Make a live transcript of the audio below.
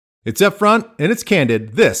It's upfront and it's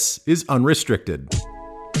candid. This is Unrestricted.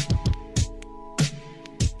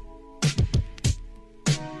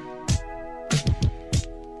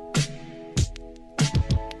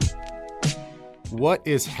 What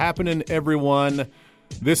is happening, everyone?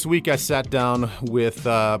 This week I sat down with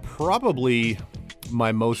probably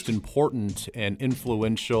my most important and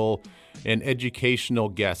influential and educational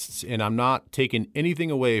guests, and I'm not taking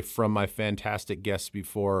anything away from my fantastic guests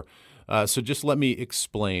before. So just let me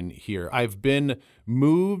explain here. I've been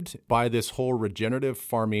moved by this whole regenerative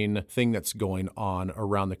farming thing that's going on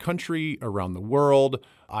around the country, around the world.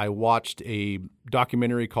 I watched a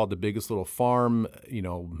documentary called The Biggest Little Farm,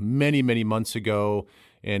 many, many months ago,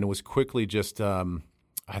 and was quickly just,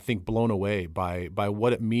 I think, blown away by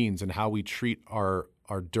what it means and how we treat our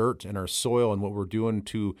dirt and our soil and what we're doing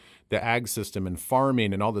to the ag system and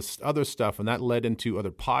farming and all this other stuff. And that led into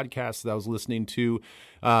other podcasts that I was listening to.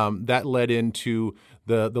 That led into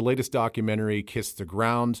the latest documentary, Kiss the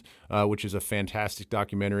Ground, which is a fantastic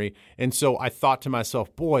documentary. And so I thought to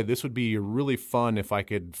myself, boy, this would be really fun if I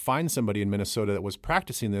could find somebody in Minnesota that was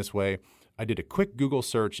practicing this way. I did a quick Google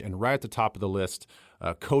search, and right at the top of the list,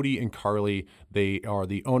 Cody and Carly, they are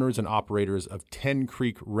the owners and operators of 10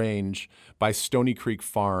 Creek Range by Stony Creek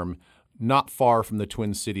Farm, not far from the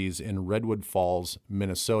Twin Cities in Redwood Falls,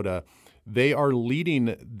 Minnesota. They are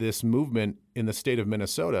leading this movement in the state of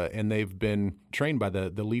Minnesota, and they've been trained by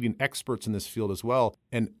the leading experts in this field as well.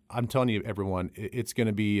 And I'm telling you, everyone, it's going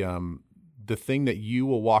to be the thing that you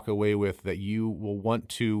will walk away with, that you will want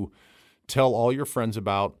to tell all your friends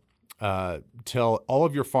about, tell all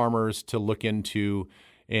of your farmers to look into.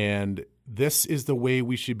 And this is the way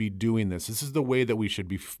we should be doing this. This is the way that we should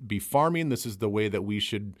be farming. This is the way that we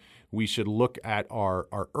should look at our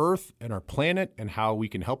earth and our planet and how we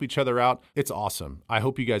can help each other out. It's awesome. I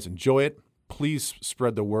hope you guys enjoy it. Please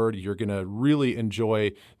spread the word. You're going to really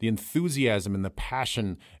enjoy the enthusiasm and the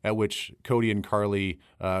passion at which Cody and Carly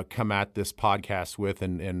come at this podcast with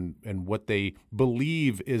and what they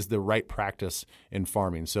believe is the right practice in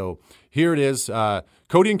farming. So here it is.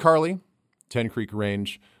 Cody and Carly, 10 Creek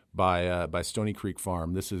Range by Stony Creek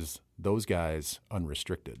Farm. This is Those Guys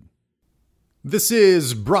Unrestricted. This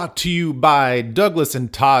is brought to you by Douglas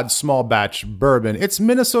and Todd Small Batch Bourbon. It's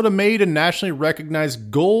Minnesota-made and nationally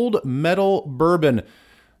recognized gold medal bourbon.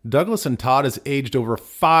 Douglas and Todd is aged over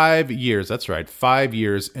 5 years. That's right, 5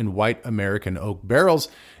 years in white American oak barrels.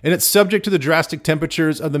 And it's subject to the drastic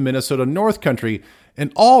temperatures of the Minnesota North Country.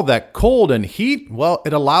 And all that cold and heat, well,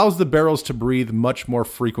 it allows the barrels to breathe much more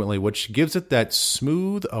frequently, which gives it that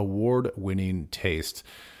smooth, award-winning taste.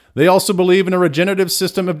 They also believe in a regenerative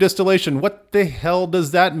system of distillation. What the hell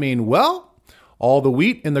does that mean? Well, all the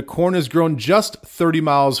wheat and the corn is grown just 30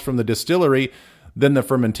 miles from the distillery. Then the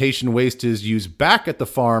fermentation waste is used back at the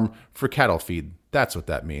farm for cattle feed. That's what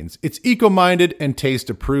that means. It's eco-minded and taste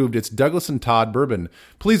approved. It's Douglas and Todd Bourbon.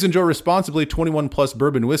 Please enjoy responsibly. 21 plus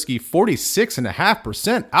bourbon whiskey,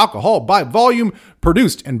 46.5% alcohol by volume,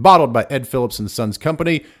 produced and bottled by Ed Phillips and Sons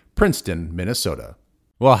Company, Princeton, Minnesota.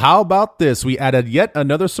 Well, how about this? We added yet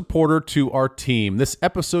another supporter to our team. This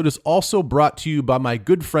episode is also brought to you by my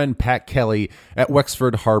good friend Pat Kelly at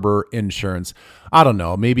Wexford Harbor Insurance. I don't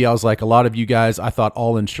know, maybe I was like a lot of you guys. I thought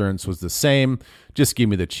all insurance was the same. Just give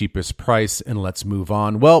me the cheapest price and let's move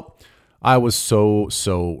on. Well, I was so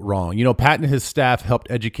wrong. Pat and his staff helped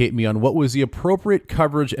educate me on what was the appropriate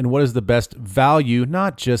coverage and what is the best value,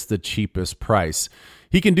 not just the cheapest price.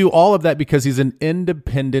 He can do all of that because he's an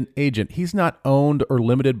independent agent. He's not owned or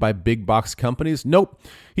limited by big box companies. Nope.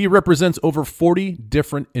 He represents over 40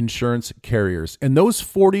 different insurance carriers. And those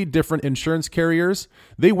 40 different insurance carriers,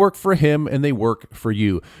 they work for him and they work for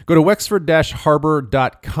you. Go to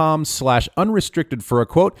wexford-harbor.com/unrestricted for a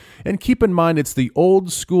quote. And keep in mind, it's the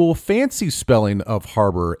old school fancy spelling of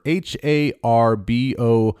Harbor,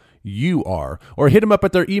 HARBOUR. Or hit him up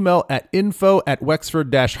at their email at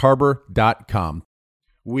info@wexford-harbor.com.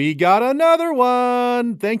 We got another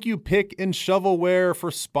one. Thank you, Pick and Shovelware,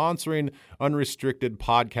 for sponsoring Unrestricted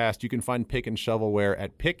Podcast. You can find Pick and Shovelware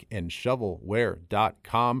at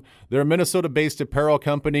pickandshovelware.com. They're a Minnesota-based apparel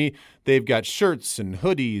company. They've got shirts and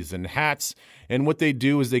hoodies and hats. And what they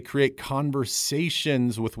do is they create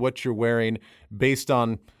conversations with what you're wearing based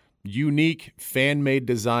on unique fan-made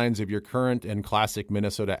designs of your current and classic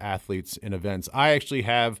Minnesota athletes and events. I actually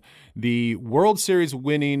have the World Series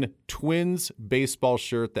winning Twins baseball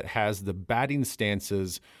shirt that has the batting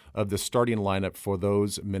stances of the starting lineup for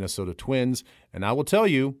those Minnesota Twins. And I will tell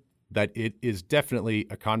you that it is definitely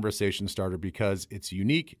a conversation starter because it's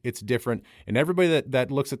unique, it's different, and everybody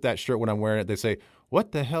that looks at that shirt when I'm wearing it, they say,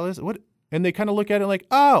 what the hell is it? And they kind of look at it like,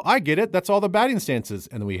 oh, I get it. That's all the batting stances.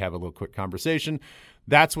 And then we have a little quick conversation.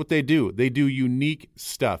 That's what they do. They do unique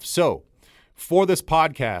stuff. So for this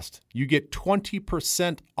podcast, you get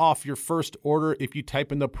 20% off your first order if you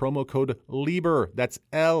type in the promo code Lieber. That's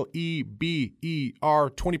LEBER,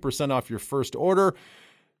 20% off your first order.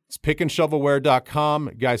 It's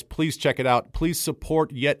pickandshovelware.com. Guys, please check it out. Please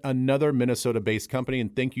support yet another Minnesota-based company,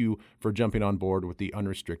 and thank you for jumping on board with the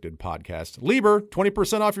Unrestricted podcast. Lieber,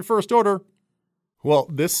 20% off your first order. Well,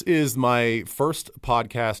 this is my first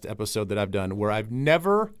podcast episode that I've done where I've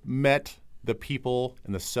never met the people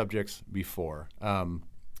and the subjects before.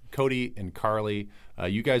 Cody and Carly,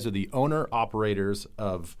 you guys are the owner-operators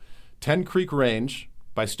of 10 Creek Range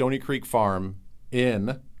by Stony Creek Farm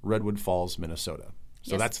in Redwood Falls, Minnesota.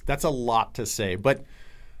 So yes. That's a lot to say, but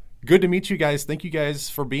good to meet you guys. Thank you guys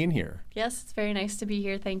for being here. Yes, it's very nice to be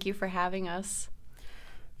here. Thank you for having us.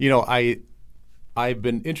 You know, I've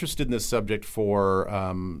been interested in this subject for,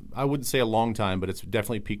 I wouldn't say a long time, but it's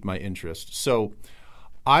definitely piqued my interest. So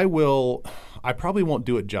I probably won't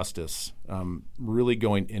do it justice, really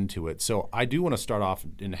going into it. So I do want to start off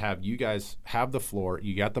and have you guys have the floor.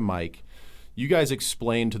 You got the mic. You guys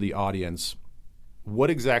explain to the audience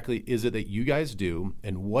what exactly is it that you guys do,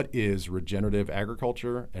 and what is regenerative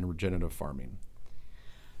agriculture and regenerative farming?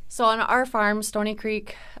 So on our farm, Stony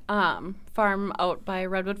Creek farm out by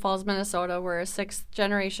Redwood Falls, Minnesota, we're a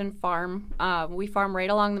 6th-generation farm. We farm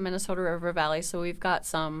right along the Minnesota River Valley, so we've got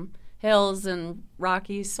some hills and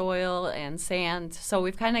rocky soil and sand. So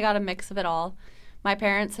we've kind of got a mix of it all. My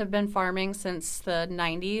parents have been farming since the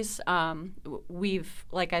 90s.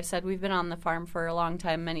 Like I've said, we've been on the farm for a long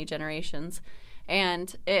time, many generations.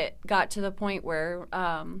 And it got to the point where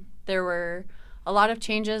there were a lot of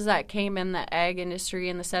changes that came in the ag industry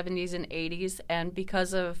in the 70s and 80s. And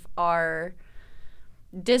because of our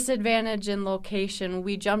disadvantage in location,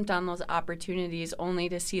 we jumped on those opportunities only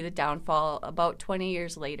to see the downfall about 20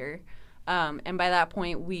 years later. And by that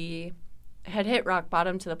point, we had hit rock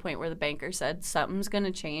bottom to the point where the banker said something's going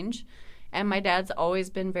to change. And my dad's always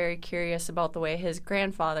been very curious about the way his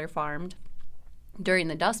grandfather farmed during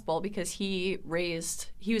the Dust Bowl, because he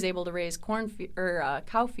was able to raise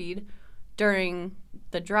cow feed during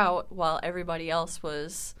the drought while everybody else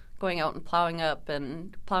was going out and plowing up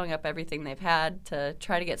everything they've had to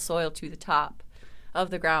try to get soil to the top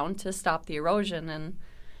of the ground to stop the erosion. And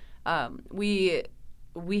we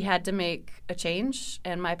had to make a change.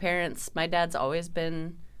 And my dad's always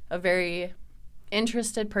been a very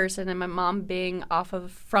interested person, and my mom, being off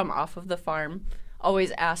of the farm,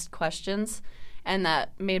 always asked questions. And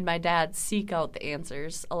that made my dad seek out the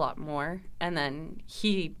answers a lot more. And then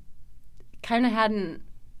he kind of had an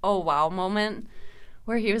oh wow moment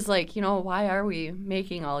where he was like, why are we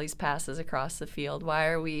making all these passes across the field? Why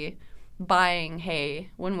are we buying hay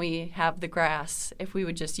when we have the grass if we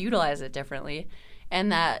would just utilize it differently?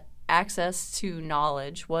 And that access to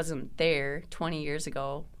knowledge wasn't there 20 years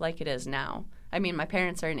ago like it is now. I mean, my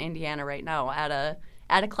parents are in Indiana right now at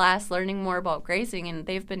a class learning more about grazing, and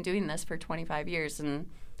they've been doing this for 25 years, and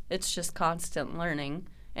it's just constant learning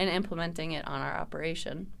and implementing it on our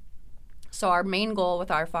operation. So our main goal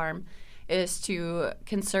with our farm is to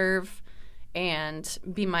conserve and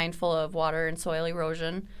be mindful of water and soil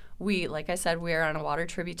erosion. Like I said, we are on a water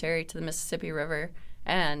tributary to the Mississippi River,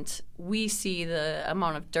 and we see the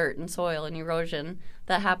amount of dirt and soil and erosion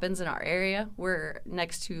that happens in our area. We're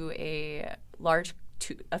next to a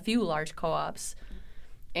few large co-ops,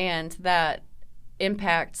 and that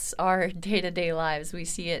impacts our day-to-day lives. We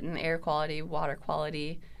see it in air quality, water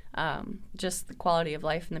quality, just the quality of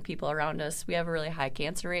life and the people around us. We have a really high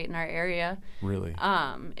cancer rate in our area. Really?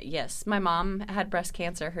 Yes. My mom had breast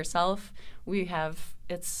cancer herself.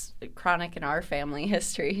 It's chronic in our family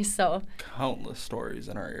history. So countless stories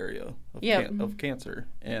in our area of cancer,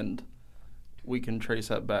 and we can trace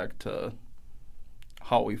that back to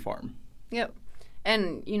how we farm. Yep.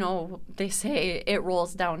 And, they say it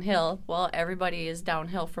rolls downhill. Well, everybody is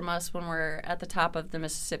downhill from us when we're at the top of the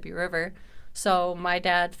Mississippi River. So my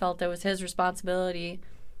dad felt it was his responsibility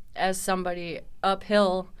as somebody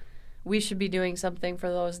uphill. We should be doing something for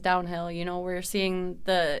those downhill. We're seeing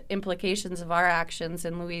the implications of our actions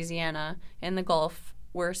in Louisiana, in the Gulf.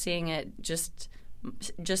 We're seeing it just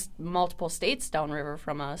multiple states downriver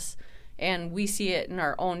from us. And we see it in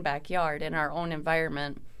our own backyard, in our own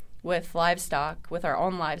environment, with livestock, with our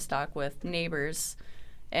own livestock, with neighbors.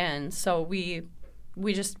 And so we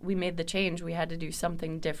made the change. We had to do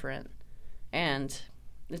something different. And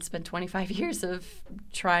it's been 25 years of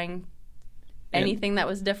trying anything that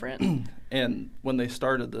was different. And when they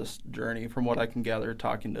started this journey, from what I can gather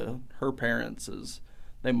talking to her parents, is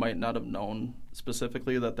they might not have known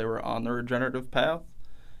specifically that they were on the regenerative path.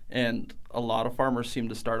 And a lot of farmers seem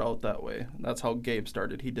to start out that way. That's how Gabe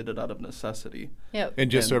started. He did it out of necessity. Yep.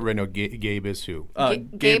 And just so everybody knows, Gabe is who?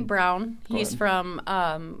 Gabe Brown. He's from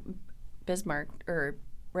Bismarck,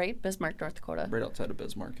 Bismarck, North Dakota. Right outside of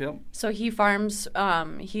Bismarck, yep. So he farms.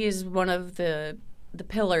 He is one of the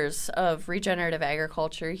pillars of regenerative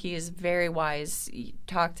agriculture. He is very wise. You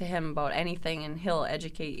talk to him about anything, and he'll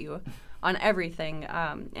educate you on everything.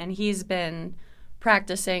 And he's been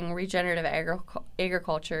practicing regenerative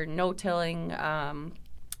agriculture, no-tilling,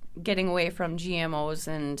 getting away from GMOs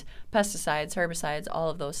and pesticides, herbicides,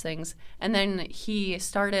 all of those things. And then he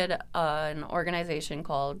started an organization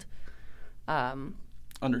called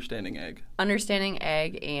Understanding Ag. Understanding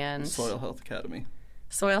Ag and Soil Health Academy.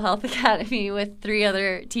 Soil Health Academy with 3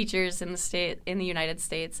 other teachers in the United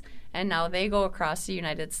States. And now they go across the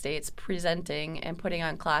United States presenting and putting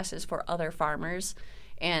on classes for other farmers.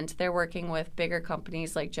 And they're working with bigger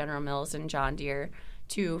companies like General Mills and John Deere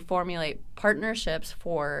to formulate partnerships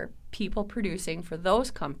for people producing for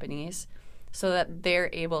those companies so that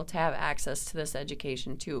they're able to have access to this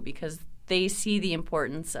education too, because they see the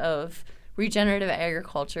importance of regenerative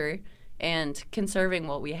agriculture and conserving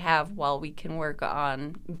what we have while we can work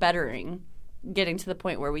on getting to the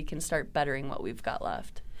point where we can start bettering what we've got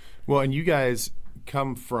left. Well, and you guys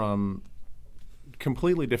come from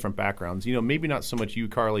completely different backgrounds. Maybe not so much you,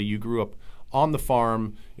 Carly. You grew up on the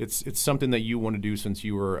farm. It's something that you want to do since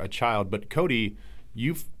you were a child. But Cody,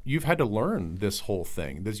 you've had to learn this whole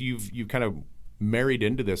thing. You've kind of married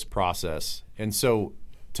into this process. And so,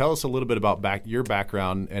 tell us a little bit about your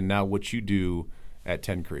background and now what you do at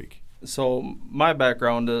Ten Creek. So my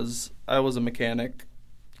background is I was a mechanic,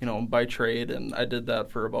 by trade, and I did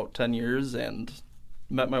that for about 10 years and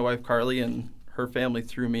met my wife Carly, and her family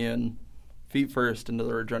threw me in feet first into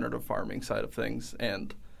the regenerative farming side of things,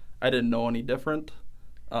 and I didn't know any different.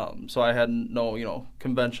 So I had no,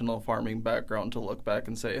 conventional farming background to look back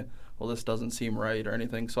and say, well, this doesn't seem right or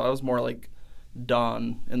anything. So I was more like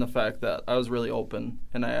Don in the fact that I was really open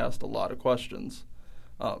and I asked a lot of questions.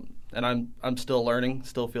 And I'm still learning,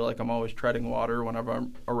 still feel like I'm always treading water whenever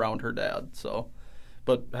I'm around her dad. So,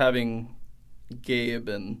 but having Gabe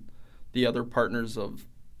and the other partners of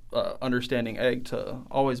Understanding Ag to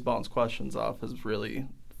always bounce questions off has really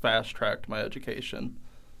fast-tracked my education.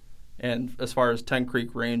 And as far as Ten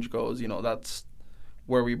Creek Range goes, that's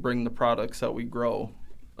where we bring the products that we grow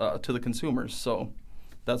to the consumers. So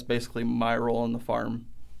that's basically my role in the farm,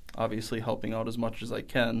 obviously helping out as much as I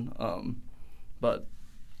can. But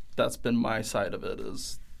that's been my side of it,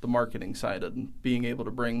 is the marketing side and being able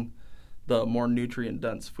to bring the more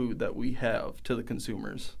nutrient-dense food that we have to the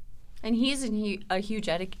consumers. And he's a huge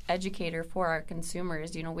educator for our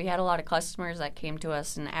consumers. We had a lot of customers that came to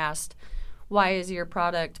us and asked, why is your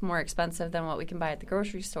product more expensive than what we can buy at the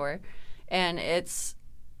grocery store? And it's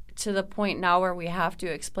to the point now where we have to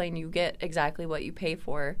explain you get exactly what you pay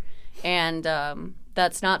for. And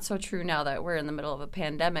that's not so true now that we're in the middle of a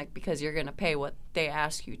pandemic, because you're going to pay what they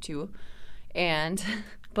ask you to. And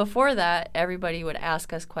before that, everybody would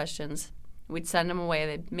ask us questions. We'd send them away.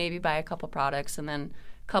 They'd maybe buy a couple products, and then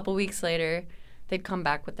a couple weeks later, they'd come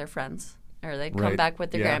back with their friends, or they'd come back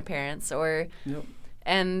with their grandparents, or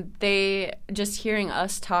and they just hearing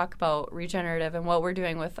us talk about regenerative and what we're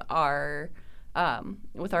doing with our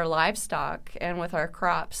livestock and with our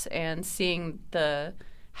crops, and seeing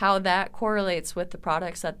how that correlates with the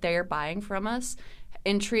products that they're buying from us,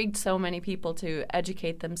 intrigued so many people to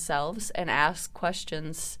educate themselves and ask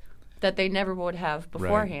questions that they never would have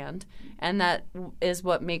beforehand. Right. And that is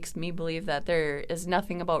what makes me believe that there is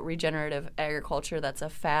nothing about regenerative agriculture that's a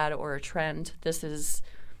fad or a trend. This is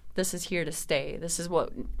here to stay. This is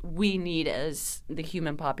what we need as the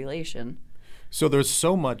human population. So there's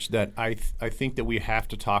so much that I think that we have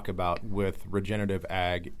to talk about with regenerative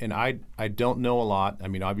ag, and I don't know a lot. I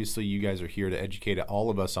mean, obviously you guys are here to educate all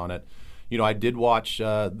of us on it. I did watch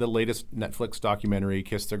the latest Netflix documentary,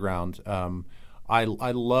 Kiss the Ground. I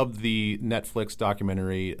loved the Netflix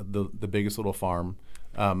documentary, The Biggest Little Farm.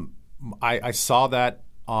 I saw that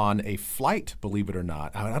on a flight, believe it or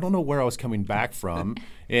not. I don't know where I was coming back from,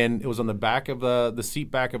 and it was on the back of the seat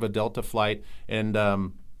back of a Delta flight. And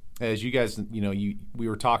as you guys, we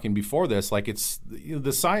were talking before this, like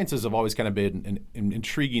the sciences have always kind of been an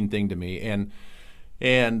intriguing thing to me.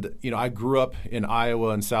 And I grew up in Iowa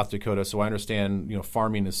and South Dakota, so I understand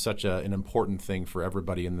farming is such an important thing for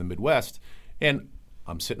everybody in the Midwest. And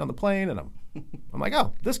I'm sitting on the plane and I'm like,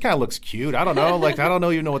 oh, this kind of looks cute. I don't know. Like, I don't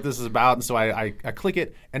even know what this is about. And so I click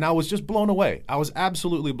it, and I was just blown away. I was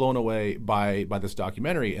absolutely blown away by this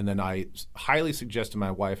documentary. And then I highly suggested to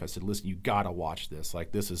my wife, I said, listen, you got to watch this.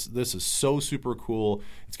 Like, this is so super cool.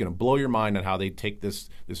 It's going to blow your mind on how they take this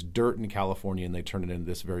dirt in California and they turn it into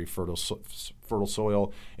this very fertile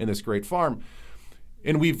soil and this great farm.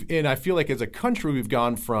 And I feel like as a country, we've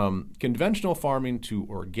gone from conventional farming to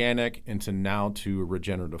organic and to now to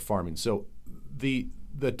regenerative farming. So the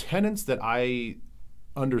tenets that I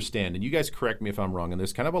understand, and you guys correct me if I'm wrong, and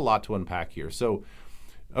there's kind of a lot to unpack here. So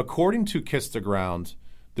according to Kiss the Ground,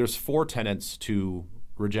 there's 4 tenets to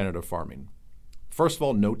regenerative farming. First of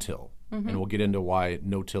all, no-till, and we'll get into why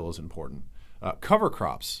no-till is important. Cover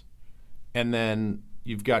crops, and then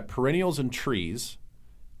you've got perennials and trees,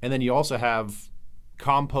 and then you also have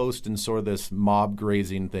compost and sort of this mob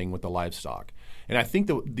grazing thing with the livestock. And I think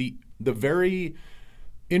the very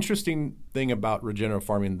interesting thing about regenerative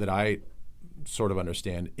farming that I sort of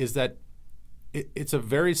understand is that it's a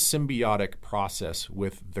very symbiotic process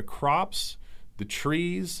with the crops, the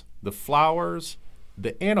trees, the flowers,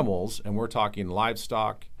 the animals, and we're talking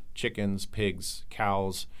livestock, chickens, pigs,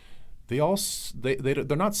 cows. They're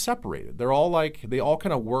not separated. They all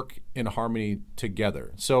kind of work in harmony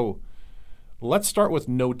together. So let's start with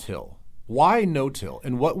no-till. Why no-till?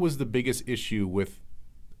 And what was the biggest issue with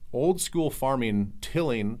old school farming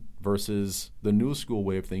tilling versus the new school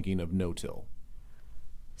way of thinking of no-till?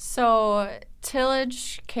 So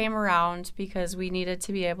tillage came around because we needed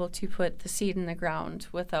to be able to put the seed in the ground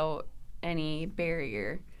without any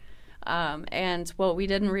barrier. And what we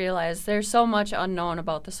didn't realize, there's so much unknown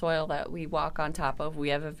about the soil that we walk on top of. We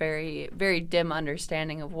have a very, very dim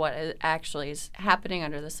understanding of what actually is happening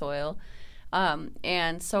under the soil.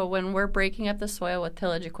 And so when we're breaking up the soil with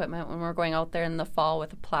tillage equipment, when we're going out there in the fall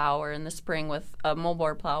with a plow or in the spring with a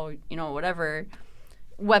moldboard plow, whatever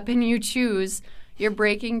weapon you choose, you're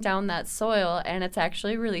breaking down that soil and it's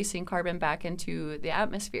actually releasing carbon back into the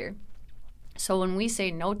atmosphere. So when we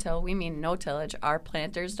say no-till, we mean no tillage. Our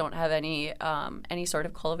planters don't have any sort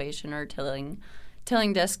of cultivation or tilling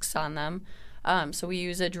discs on them. So we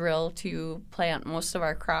use a drill to plant most of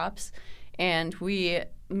our crops, and we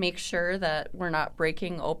make sure that we're not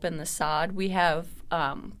breaking open the sod. We have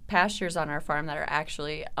pastures on our farm that are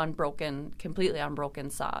actually completely unbroken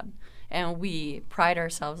sod. And we pride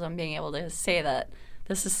ourselves on being able to say that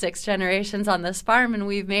this is 6 generations on this farm and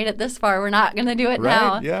we've made it this far. We're not going to do it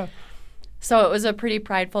now. Yeah. So it was a pretty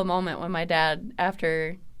prideful moment when my dad,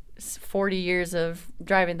 after 40 years of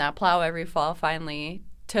driving that plow every fall, finally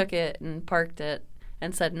took it and parked it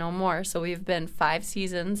and said no more. So we've been 5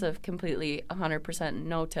 seasons of completely 100%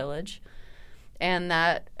 no tillage. And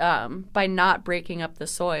that by not breaking up the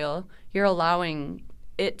soil, you're allowing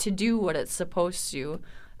it to do what it's supposed to.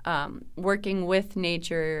 Working with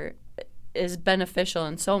nature is beneficial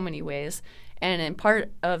in so many ways. And in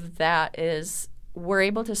part of that is we're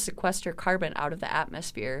able to sequester carbon out of the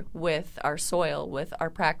atmosphere with our soil, with our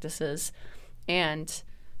practices. And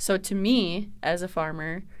so to me, as a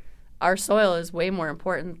farmer, our soil is way more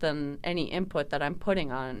important than any input that I'm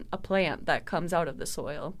putting on a plant that comes out of the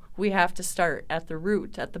soil. We have to start at the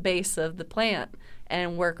root, at the base of the plant,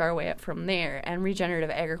 and work our way up from there. And regenerative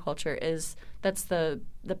agriculture that's the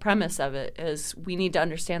premise of it, is we need to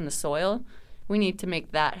understand the soil. We need to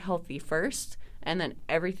make that healthy first, and then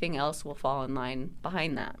everything else will fall in line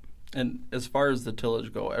behind that. And as far as the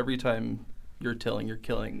tillage go, every time you're tilling, you're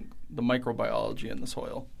killing the microbiology in the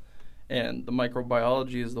soil. And the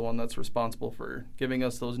microbiology is the one that's responsible for giving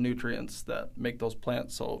us those nutrients that make those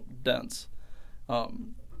plants so dense.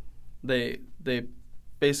 They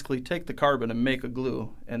basically take the carbon and make a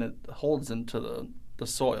glue, and it holds into the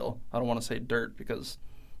soil. I don't want to say dirt because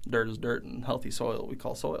dirt is dirt, and healthy soil we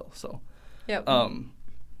call soil. So, yep.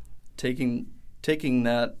 Taking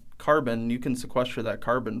that carbon, you can sequester that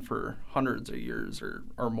carbon for hundreds of years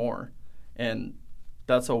or more, and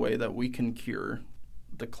that's a way that we can cure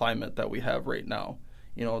the climate that we have right now.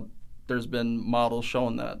 There's been models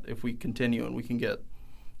showing that if we continue and we can get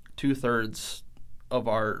 2/3 of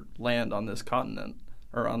our land on this continent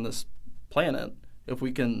or on this planet, if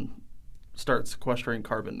we can start sequestering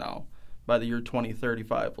carbon now, by the year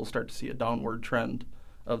 2035, we'll start to see a downward trend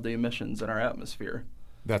of the emissions in our atmosphere.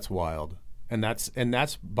 That's wild. And that's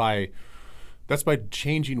by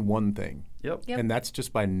changing one thing. Yep. And that's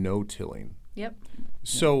just by no tilling. Yep.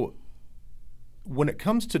 So when it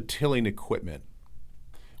comes to tilling equipment,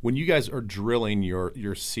 when you guys are drilling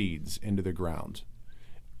your seeds into the ground,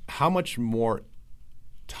 how much more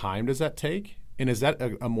time does that take? And is that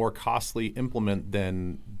a more costly implement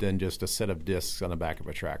than just a set of discs on the back of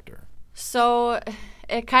a tractor? So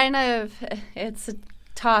it's a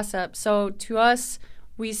toss-up. So to us,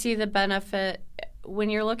 we see the benefit.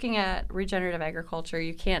 When you're looking at regenerative agriculture,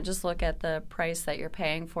 you can't just look at the price that you're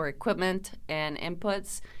paying for equipment and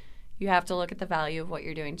inputs. You have to look at the value of what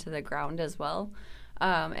you're doing to the ground as well.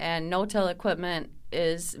 And no-till equipment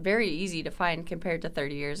is very easy to find compared to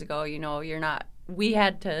 30 years ago.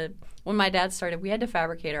 When my dad started, we had to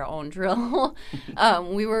fabricate our own drill.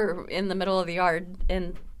 We were in the middle of the yard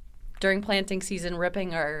and during planting season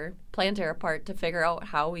ripping our planter apart to figure out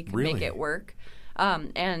how we could make it work.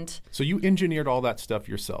 So you engineered all that stuff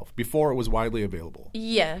yourself before it was widely available?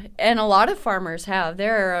 Yeah, and a lot of farmers have.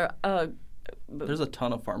 There's a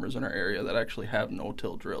ton of farmers in our area that actually have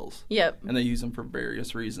no-till drills. Yep. And they use them for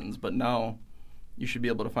various reasons. But now you should be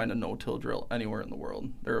able to find a no-till drill anywhere in the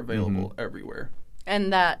world. They're available everywhere.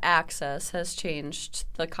 And that access has changed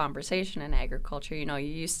the conversation in agriculture. You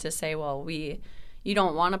used to say, well, you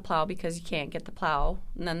don't want to plow because you can't get the plow.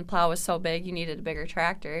 And then the plow was so big you needed a bigger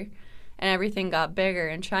tractor. And everything got bigger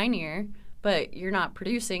and shinier, but you're not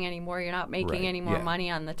producing anymore. You're not making any more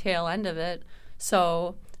money on the tail end of it.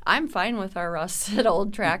 So I'm fine with our rusted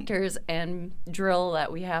old tractors and drill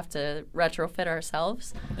that we have to retrofit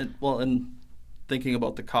ourselves. And thinking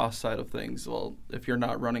about the cost side of things, if you're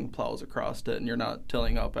not running plows across it and you're not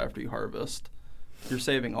tilling up after you harvest, you're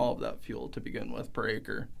saving all of that fuel to begin with per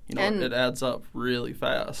acre. It adds up really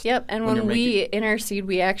fast. Yep, and when we interseed,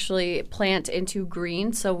 we actually plant into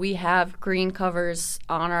green, so we have green covers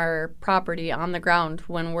on our property on the ground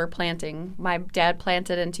when we're planting. My dad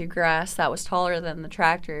planted into grass that was taller than the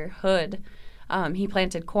tractor hood. He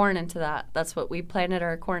planted corn into that. That's what we planted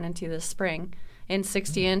our corn into this spring in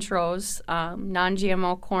 60-inch rows,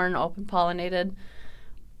 non-GMO corn, open-pollinated.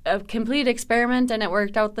 A complete experiment, and it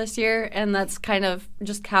worked out this year, and that's kind of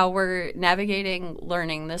just how we're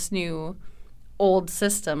learning this new old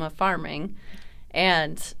system of farming.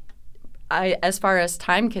 And as far as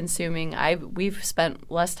time consuming, we've spent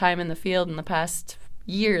less time in the field in the past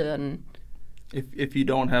year than... If you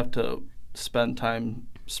don't have to spend time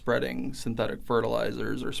spreading synthetic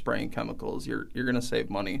fertilizers or spraying chemicals, you're going to save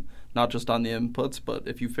money, not just on the inputs, but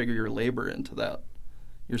if you figure your labor into that,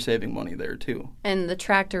 you're saving money there too. And the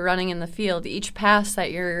tractor running in the field, each pass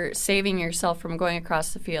that you're saving yourself from going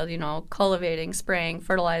across the field, cultivating, spraying,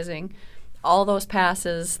 fertilizing, all those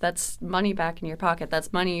passes, that's money back in your pocket.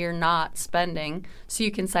 That's money you're not spending, so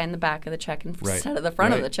you can sign the back of the check instead of the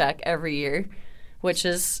front of the check every year, which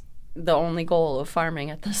is the only goal of farming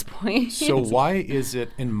at this point. So why is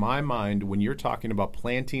it, in my mind, when you're talking about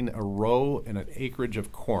planting a row and an acreage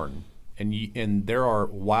of corn, and there are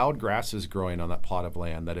wild grasses growing on that plot of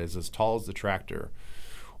land that is as tall as the tractor,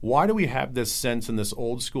 why do we have this sense and this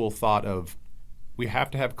old school thought of we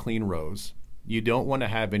have to have clean rows? You don't want to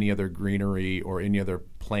have any other greenery or any other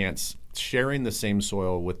plants sharing the same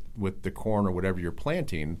soil with the corn or whatever you're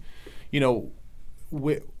planting.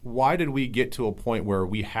 Why did we get to a point where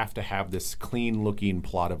we have to have this clean looking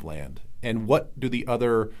plot of land? And what does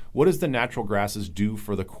the natural grasses do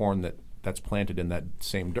for the corn that's planted in that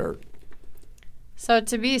same dirt? So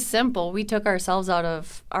to be simple, we took ourselves out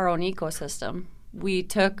of our own ecosystem. We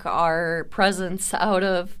took our presence out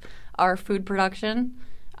of our food production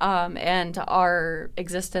and our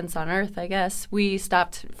existence on Earth, I guess. We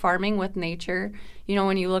stopped farming with nature.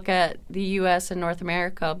 When you look at the U.S. and North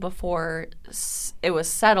America before it was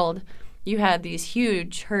settled, you had these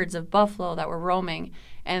huge herds of buffalo that were roaming.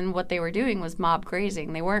 And what they were doing was mob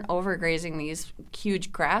grazing. They weren't overgrazing these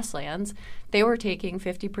huge grasslands. They were taking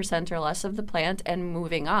 50% or less of the plant and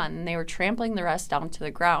moving on. And they were trampling the rest down to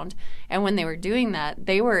the ground. And when they were doing that,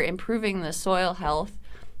 they were improving the soil health,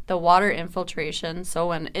 the water infiltration. So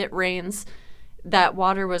when it rains, that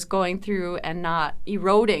water was going through and not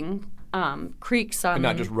eroding creeks on... And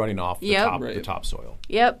not just running off the topsoil.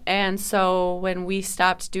 Yep. And so when we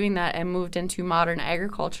stopped doing that and moved into modern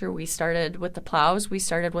agriculture, we started with the plows, we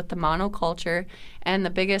started with the monoculture, and the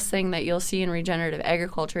biggest thing that you'll see in regenerative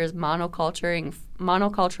agriculture is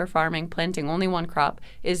monoculture farming, planting only one crop,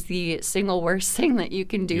 is the single worst thing that you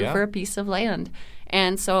can do for a piece of land.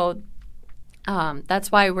 And so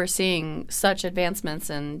that's why we're seeing such advancements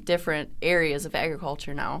in different areas of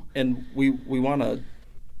agriculture now. And we want to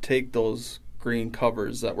take those green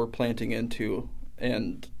covers that we're planting into,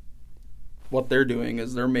 and what they're doing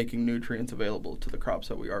is they're making nutrients available to the crops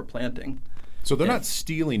that we are planting. So they're not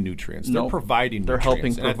stealing nutrients; they're providing. They're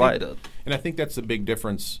nutrients. helping provide it. And I think that's the big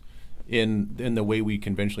difference in the way we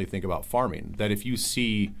conventionally think about farming. That if you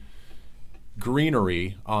see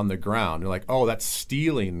greenery on the ground, you're like, oh, that's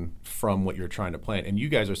stealing from what you're trying to plant. And you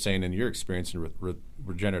guys are saying in your experience in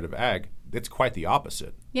regenerative ag, it's quite the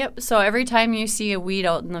opposite. Yep. So every time you see a weed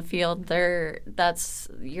out in the field, that's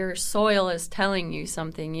your soil is telling you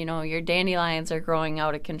something. You know, your dandelions are growing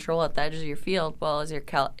out of control at the edge of your field. Well,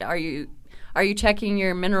 are you checking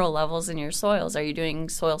your mineral levels in your soils? Are you doing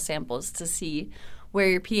soil samples to see where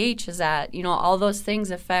your pH is at? You know, all those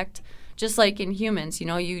things affect, just like in humans. You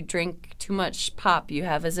know, you drink too much pop, you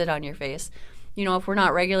have a zit on your face. You know, if we're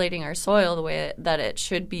not regulating our soil the way that it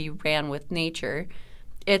should be ran with nature,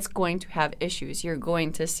 it's going to have issues. You're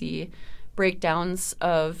going to see breakdowns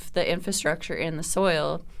of the infrastructure in the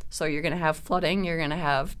soil. So you're going to have flooding, you're going to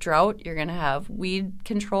have drought, you're going to have weed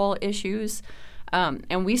control issues.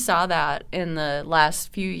 And we saw that in the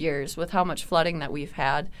last few years with how much flooding that we've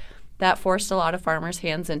had. That forced a lot of farmers'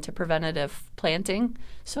 hands into preventative planting.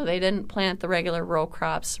 So they didn't plant the regular row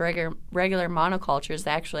crops, regular monocultures.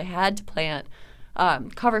 They actually had to plant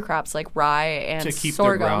cover crops like rye and sorghum. To keep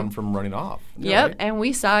the ground from running off. Yep, Right? and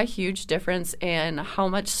we saw a huge difference in how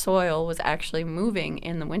much soil was actually moving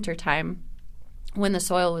in the wintertime. When the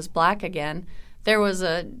soil was black again, there was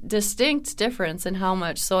a distinct difference in how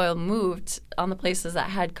much soil moved on the places that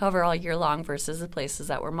had cover all year long versus the places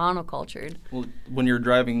that were monocultured. Well, when you're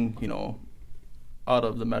driving, you know, out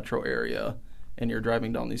of the metro area and you're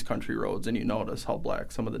driving down these country roads and you notice how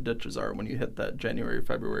black some of the ditches are when you hit that January,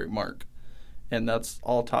 February mark. And that's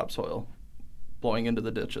all topsoil blowing into the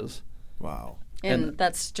ditches. Wow. And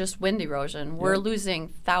that's just wind erosion. We're losing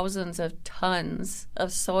thousands of tons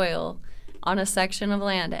of soil on a section of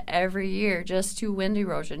land every year just to wind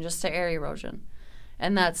erosion, just to air erosion.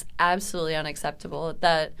 And that's absolutely unacceptable.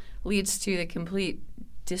 That leads to the complete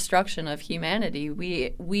destruction of humanity.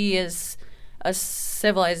 We as a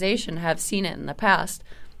civilization have seen it in the past.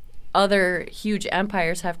 Other huge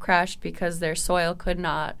empires have crashed because their soil could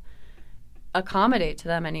not accommodate to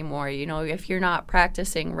them anymore. You know, if you're not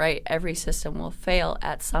practicing right, every system will fail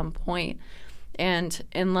at some point. And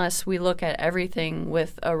unless we look at everything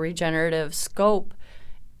with a regenerative scope,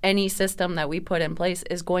 any system that we put in place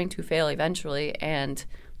is going to fail eventually. And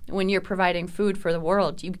when you're providing food for the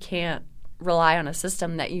world, you can't rely on a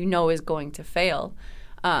system that you know is going to fail.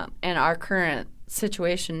 And our current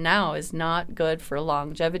situation now is not good for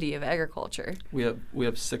longevity of agriculture. We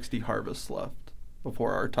have 60 harvests left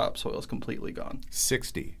before our topsoil is completely gone.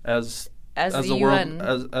 60. As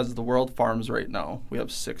the world farms right now, we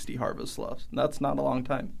have 60 harvests left. And that's not a long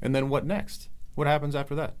time. And then what next? What happens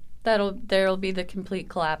after that? There'll be the complete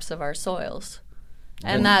collapse of our soils.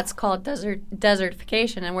 And that's called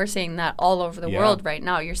desertification, and we're seeing that all over the world right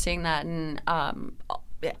now. You're seeing that in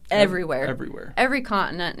everywhere. Everywhere. Every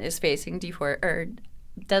continent is facing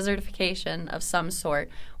desertification of some sort.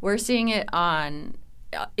 We're seeing it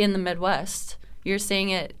in the Midwest. You're seeing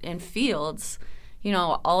it in fields. You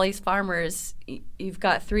know, all these farmers, you've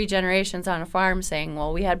got 3 generations on a farm saying,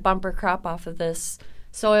 well, we had bumper crop off of this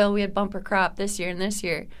soil, we had bumper crop this year and this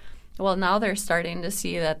year. Well, now they're starting to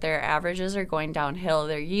see that their averages are going downhill,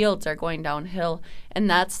 their yields are going downhill, and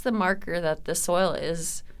that's the marker that the soil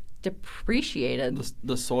is depreciated.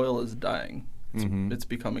 The soil is dying. It's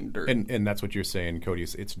becoming dirt. And that's what you're saying, Cody.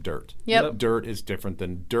 It's dirt. Yep. Dirt is different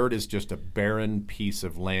than dirt is just a barren piece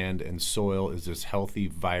of land, and soil is this healthy,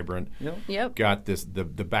 vibrant. Yep. Got this the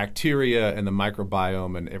bacteria and the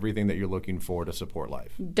microbiome and everything that you're looking for to support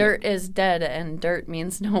life. Dirt is dead, and dirt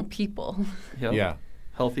means no people. Yep. Yeah.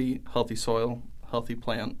 Healthy soil, healthy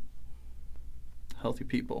plant, healthy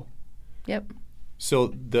people. Yep. So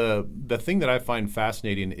the thing that I find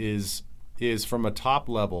fascinating is from a top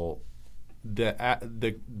level,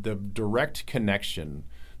 the direct connection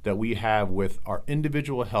that we have with our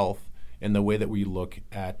individual health and the way that we look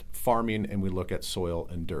at farming and we look at soil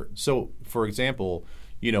and dirt. So, for example,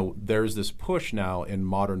 you know, there's this push now in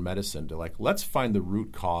modern medicine to let's find the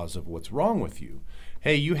root cause of what's wrong with you.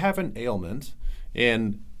 Hey, you have an ailment,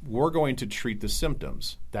 and we're going to treat the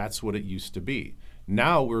symptoms. That's what it used to be.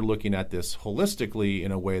 Now we're looking at this holistically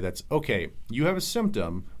in a way that's, okay, you have a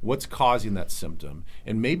symptom, what's causing that symptom?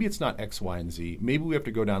 And maybe it's not X, Y, and Z. Maybe we have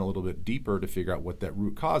to go down a little bit deeper to figure out what that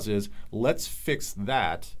root cause is. Let's fix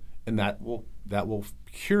that, and that will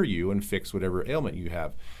cure you and fix whatever ailment you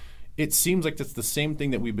have. It seems like that's the same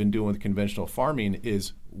thing that we've been doing with conventional farming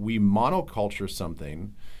is we monoculture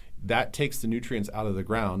something that takes the nutrients out of the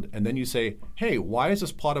ground, and then you say, hey, why is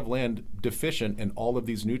this plot of land deficient in all of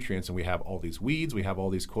these nutrients, and we have all these weeds, we have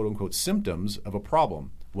all these quote-unquote symptoms of a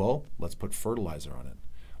problem? Well, let's put fertilizer on it.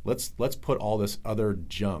 Let's put all this other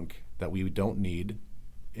junk that we don't need,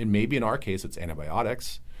 and maybe in our case it's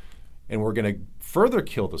antibiotics, and we're going to further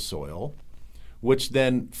kill the soil, which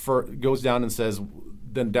then goes down and says,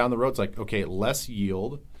 then down the road it's like, okay, less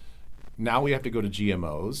yield. Now we have to go to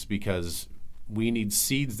GMOs because We need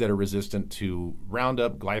seeds that are resistant to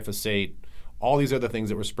Roundup, glyphosate, all these other things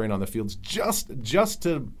that we're spraying on the fields just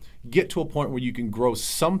to get to a point where you can grow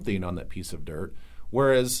something on that piece of dirt.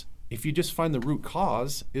 Whereas if you just find the root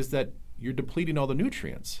cause is that you're depleting all the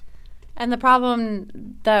nutrients. And the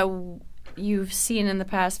problem that you've seen in the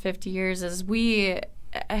past 50 years is we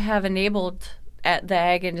have enabled the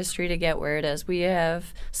ag industry to get where it is. We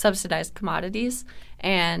have subsidized commodities,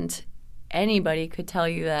 and anybody could tell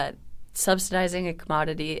you that subsidizing a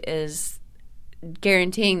commodity is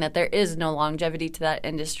guaranteeing that there is no longevity to that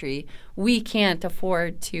industry. We can't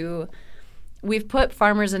afford to. We've put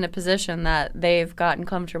farmers in a position that they've gotten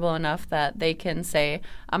comfortable enough that they can say,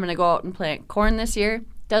 I'm going to go out and plant corn this year.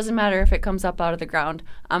 Doesn't matter if it comes up out of the ground.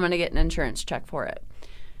 I'm going to get an insurance check for it.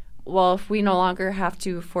 Well, if we no longer have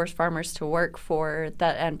to force farmers to work for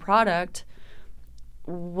that end product,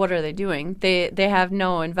 what are they doing? They have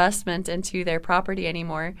no investment into their property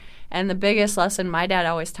anymore. And the biggest lesson my dad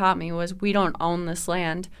always taught me was we don't own this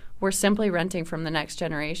land. We're simply renting from the next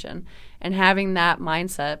generation. And having that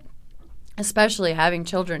mindset, especially having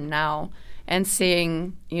children now and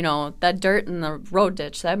seeing, that dirt in the road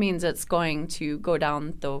ditch, that means it's going to go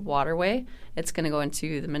down the waterway. It's going to go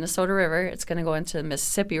into the Minnesota River. It's going to go into the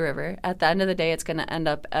Mississippi River. At the end of the day, it's going to end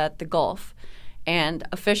up at the Gulf. And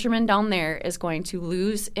a fisherman down there is going to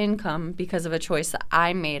lose income because of a choice that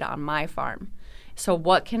I made on my farm. So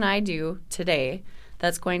what can I do today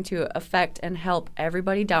that's going to affect and help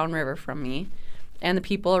everybody downriver from me and the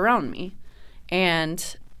people around me?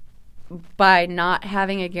 And by not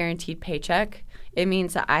having a guaranteed paycheck, it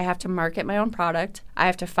means that I have to market my own product. I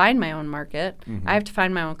have to find my own market. Mm-hmm. I have to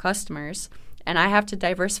find my own customers. And I have to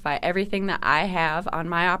diversify everything that I have on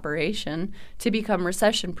my operation to become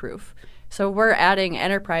recession-proof. So we're adding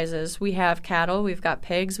enterprises. We have cattle, we've got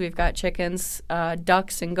pigs, we've got chickens,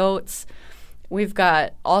 ducks and goats. We've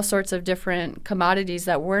got all sorts of different commodities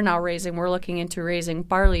that we're now raising. We're looking into raising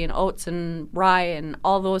barley and oats and rye and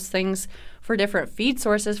all those things for different feed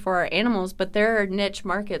sources for our animals. But there are niche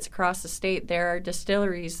markets across the state. There are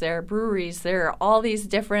distilleries, there are breweries, there are all these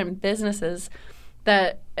different businesses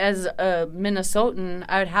that as a Minnesotan,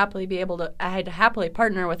 I'd happily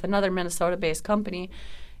partner with another Minnesota-based company.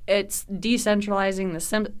 It's decentralizing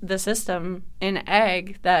the system in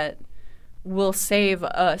ag that will save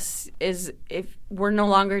us is if we're no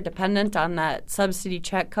longer dependent on that subsidy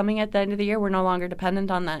check coming at the end of the year. We're no longer dependent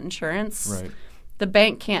on that insurance. Right. The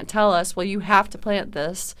bank can't tell us, well, you have to plant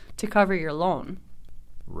this to cover your loan.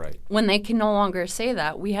 Right. When they can no longer say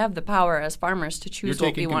that, we have the power as farmers to choose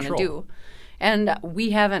what we want to do. And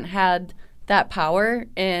we haven't had that power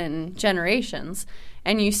in generations.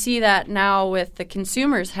 And you see that now with the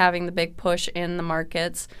consumers having the big push in the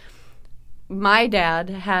markets. My dad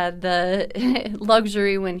had the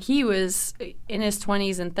luxury when he was in his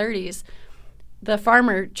 20s and 30s. The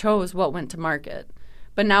farmer chose what went to market.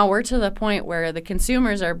 But now we're to the point where the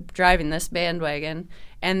consumers are driving this bandwagon,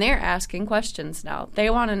 and they're asking questions now. They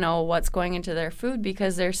want to know what's going into their food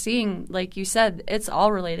because they're seeing, like you said, it's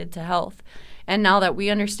all related to health. And now that we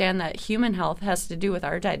understand that human health has to do with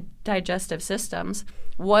our digestive systems,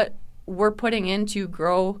 what we're putting into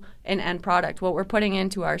grow an end product, what we're putting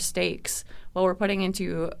into our steaks, what we're putting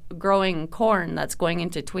into growing corn that's going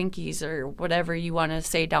into Twinkies or whatever you want to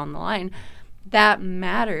say down the line, that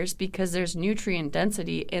matters because there's nutrient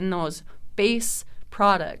density in those base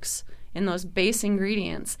products, in those base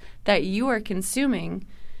ingredients that you are consuming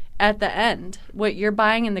at the end. What you're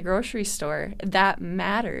buying in the grocery store, that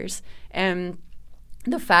matters. And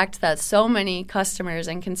the fact that so many customers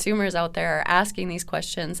and consumers out there are asking these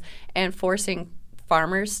questions and forcing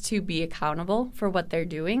farmers to be accountable for what they're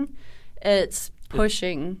doing, it's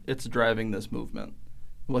pushing. It's driving this movement.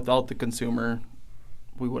 Without the consumer,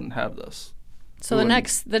 we wouldn't have this. So the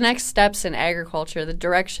next steps in agriculture, the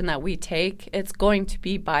direction that we take, it's going to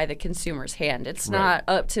be by the consumer's hand. It's not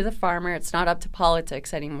up to the farmer. It's not up to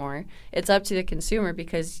politics anymore. It's up to the consumer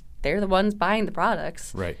because they're the ones buying the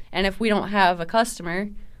products. Right. And if we don't have a customer,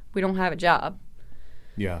 we don't have a job.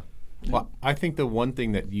 Yeah. Well, I think the one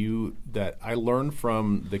thing that I learned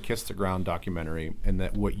from the Kiss the Ground documentary, and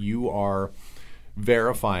that what you are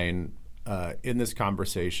verifying in this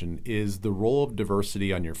conversation, is the role of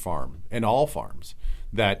diversity on your farm and all farms.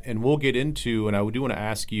 And we'll get into, and I do want to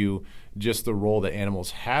ask you just the role that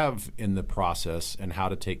animals have in the process and how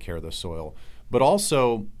to take care of the soil, but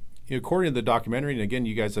also, according to the documentary, and again,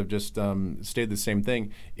 you guys have just stated the same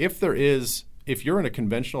thing. If you're in a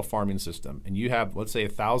conventional farming system and you have, let's say,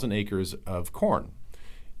 1,000 acres of corn,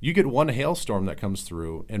 you get one hailstorm that comes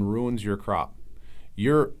through and ruins your crop.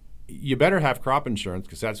 You better have crop insurance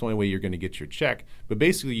because that's the only way you're going to get your check. But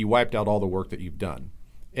basically, you wiped out all the work that you've done.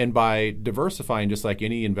 And by diversifying, just like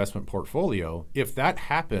any investment portfolio, if that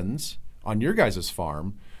happens on your guys'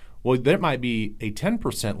 farm, well, that might be a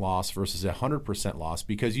 10% loss versus a 100% loss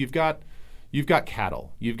because you've got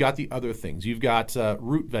cattle, you've got the other things, you've got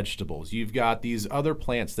root vegetables, you've got these other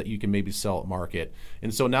plants that you can maybe sell at market.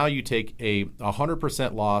 And so now you take a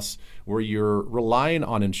 100% loss where you're relying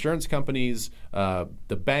on insurance companies,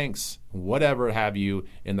 the banks, whatever have you,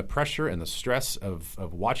 and the pressure and the stress of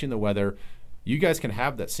watching the weather. You guys can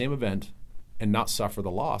have that same event and not suffer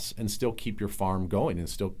the loss and still keep your farm going and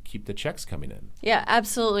still keep the checks coming in. Yeah,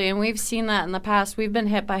 absolutely. And we've seen that in the past. We've been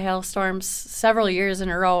hit by hailstorms several years in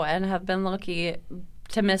a row and have been lucky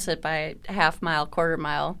to miss it by half mile, quarter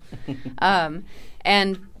mile.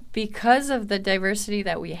 And because of the diversity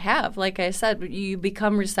that we have, like I said, you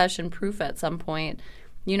become recession proof at some point.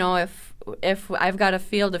 You know, if I've got a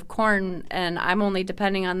field of corn and I'm only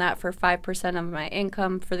depending on that for 5% of my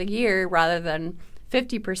income for the year rather than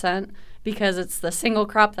 50%, because it's the single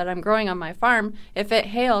crop that I'm growing on my farm. If it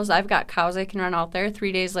hails, I've got cows I can run out there.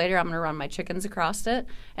 3 days later, I'm going to run my chickens across it.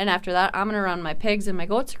 And after that, I'm going to run my pigs and my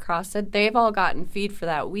goats across it. They've all gotten feed for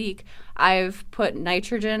that week. I've put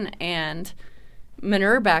nitrogen and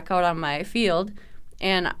manure back out on my field,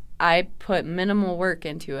 and I put minimal work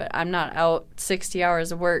into it. I'm not out 60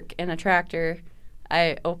 hours of work in a tractor.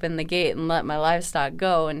 I open the gate and let my livestock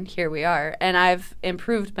go, and here we are. And I've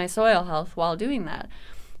improved my soil health while doing that.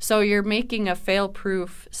 So you're making a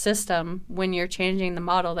fail-proof system when you're changing the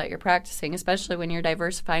model that you're practicing, especially when you're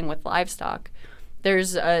diversifying with livestock.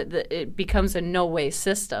 It becomes a no-way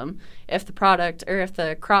system. If the product or if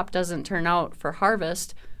the crop doesn't turn out for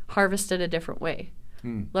harvest it a different way.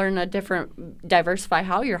 Diversify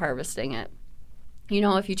how you're harvesting it. You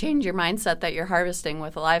know, if you change your mindset that you're harvesting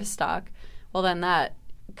with livestock, well, then that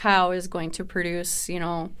cow is going to produce,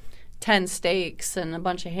 10 steaks and a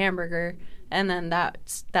bunch of hamburger, and then that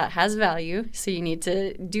has value. So you need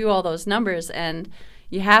to do all those numbers, and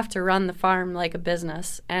you have to run the farm like a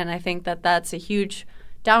business. And I think that that's a huge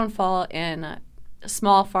downfall in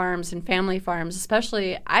small farms and family farms,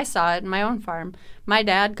 especially I saw it in my own farm. My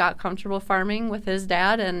dad got comfortable farming with his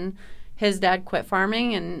dad, and his dad quit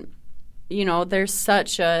farming. And, there's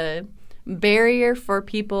such a barrier for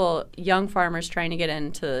people, young farmers trying to get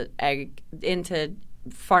into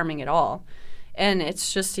farming at all. And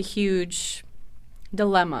it's just a huge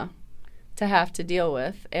dilemma to have to deal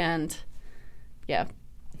with. And, yeah.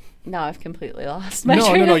 Now I've completely lost my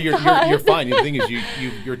train of thought. You're fine. The thing is,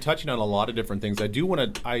 you're touching on a lot of different things. I do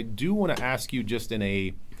want to ask you just in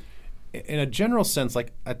a general sense,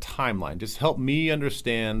 like a timeline. Just help me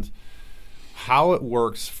understand how it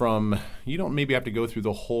works from. You don't maybe have to go through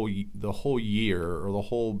the whole year or the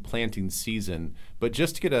whole planting season, but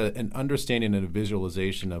just to get an understanding and a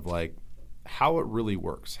visualization of like how it really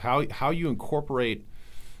works, how you incorporate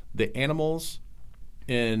the animals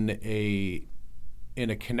in a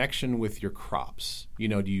connection with your crops.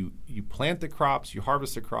 Do you plant the crops, you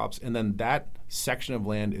harvest the crops, and then that section of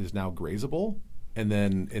land is now grazable,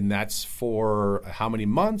 and that's for how many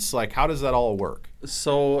months? Like, how does that all work?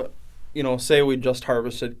 So, say we just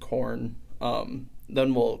harvested corn,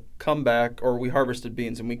 then we'll come back, or we harvested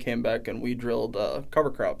beans and we came back and we drilled cover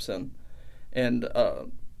crops in, and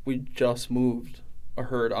we just moved a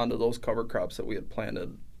herd onto those cover crops that we had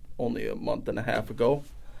planted only a month and a half ago,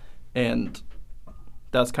 and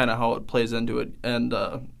that's kind of how it plays into it. And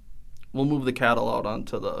we'll move the cattle out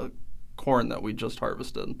onto the corn that we just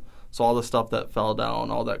harvested. So all the stuff that fell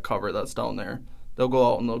down, all that cover that's down there, they'll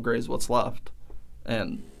go out and they'll graze what's left.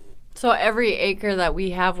 And so every acre that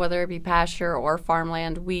we have, whether it be pasture or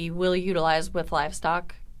farmland, we will utilize with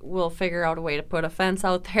livestock. We'll figure out a way to put a fence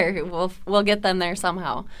out there. We'll get them there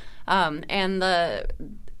somehow. And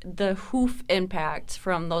the hoof impact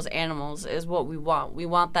from those animals is what we want. We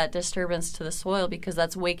want that disturbance to the soil because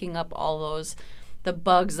that's waking up all the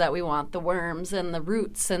bugs that we want, the worms and the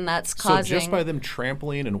roots, and that's causing. So just by them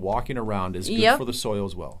trampling and walking around is good for the soil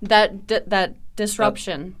as well. That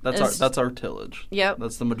disruption. That's our tillage. Yep.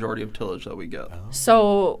 That's the majority of tillage that we get. Oh.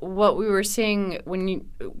 So what we were seeing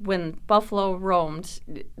when buffalo roamed,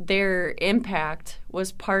 their impact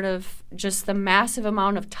was part of just the massive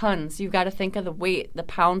amount of tons. You've got to think of the weight, the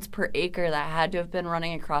pounds per acre that had to have been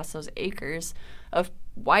running across those acres of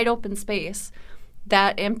wide open space.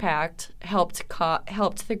 That impact helped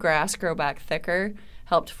the grass grow back thicker,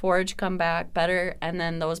 helped forage come back better, and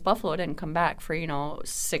then those buffalo didn't come back for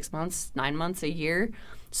 6 months, 9 months, a year.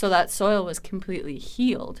 So that soil was completely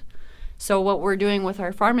healed. So what we're doing with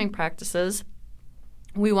our farming practices,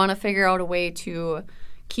 we want to figure out a way to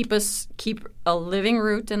keep a living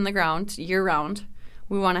root in the ground year round.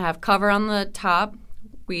 We want to have cover on the top.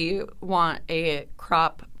 we want a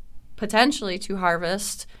crop potentially to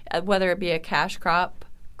harvest, whether it be a cash crop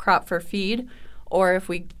for feed, or if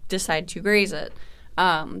we decide to graze it.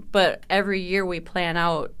 But every year we plan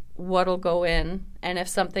out what'll go in, and if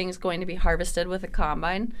something's going to be harvested with a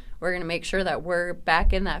combine, we're going to make sure that we're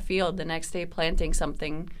back in that field the next day planting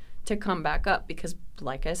something to come back up, because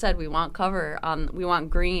like I said, we want we want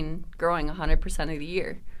green growing 100% of the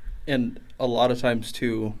year. And a lot of times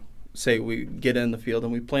too, say we get in the field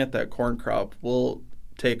and we plant that corn crop, we'll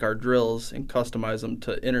take our drills and customize them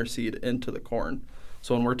to interseed into the corn.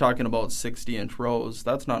 So when we're talking about 60-inch rows,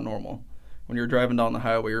 that's not normal. When you're driving down the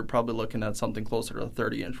highway, you're probably looking at something closer to a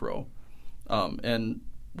 30-inch row. And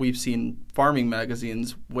we've seen farming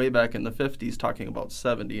magazines way back in the 50s talking about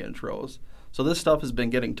 70-inch rows. So this stuff has been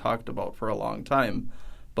getting talked about for a long time.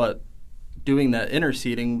 But doing that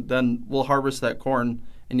interseeding, then we'll harvest that corn,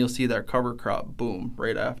 and you'll see that cover crop boom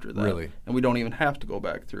right after that. Really? And we don't even have to go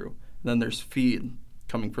back through. And then there's feed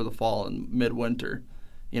coming for the fall and midwinter,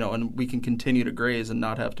 and we can continue to graze and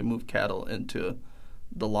not have to move cattle into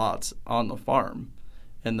the lots on the farm.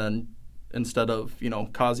 And then instead of,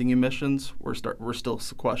 causing emissions, we're still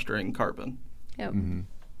sequestering carbon. Yep. Mm-hmm.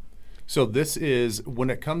 So this is, when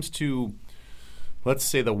it comes to, let's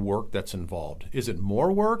say, the work that's involved, is it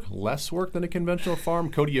more work, less work than a conventional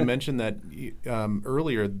farm? Cody, you mentioned that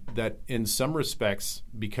earlier, that in some respects,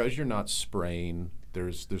 because you're not spraying,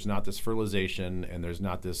 there's not this fertilization, and there's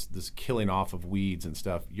not this killing off of weeds and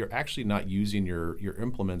stuff, you're actually not using your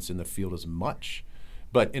implements in the field as much.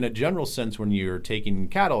 But in a general sense, when you're taking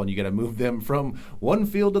cattle and you got to move them from one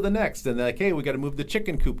field to the next, and like, hey, we got to move the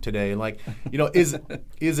chicken coop today, like, is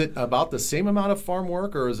it about the same amount of farm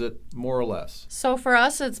work, or is it more or less? So for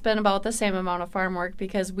us, it's been about the same amount of farm work,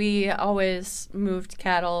 because we always moved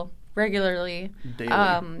cattle regularly,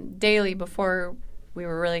 daily before we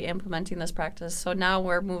were really implementing this practice. So now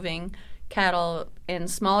we're moving cattle in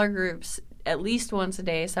smaller groups at least once a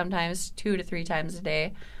day, sometimes 2 to 3 times a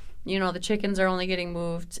day. The chickens are only getting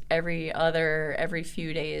moved every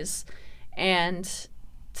few days. And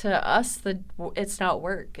to us, it's not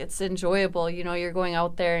work. It's enjoyable. You're going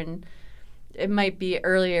out there, and it might be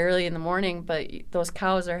early in the morning, but those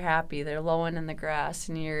cows are happy. They're lowing in the grass,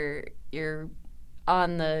 and you're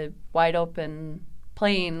on the wide open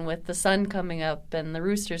plain with the sun coming up and the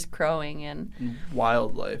roosters crowing. And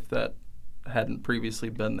wildlife that hadn't previously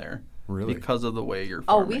been there. Really? Because of the way you're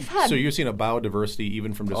farming. So you're seeing a biodiversity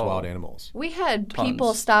even from just wild animals? We had Tons.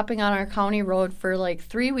 people stopping on our county road for like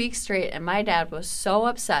 3 weeks straight, and my dad was so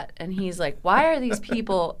upset. And he's like, why are these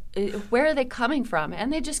people, where are they coming from?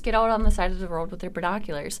 And they just get out on the side of the road with their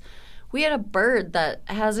binoculars. We had a bird that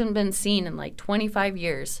hasn't been seen in like 25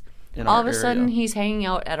 years. All of a sudden, he's hanging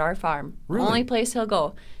out at our farm. Really? Only place he'll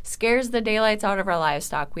go. Scares the daylights out of our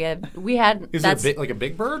livestock. We had. Is it a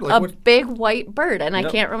big bird? Big white bird, and I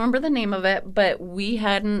can't remember the name of it, but we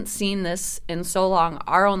hadn't seen this in so long.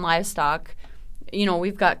 Our own livestock,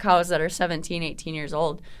 we've got cows that are 17, 18 years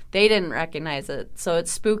old. They didn't recognize it, so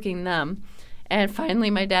it's spooking them. And finally,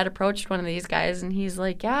 my dad approached one of these guys, and he's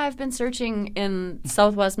like, yeah, I've been searching in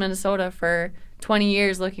southwest Minnesota for 20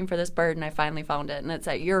 years looking for this bird, and I finally found it, and it's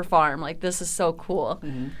at your farm. Like, this is so cool.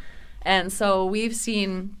 Mm-hmm. And so we've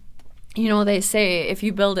seen, they say if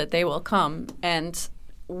you build it, they will come. And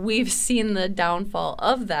we've seen the downfall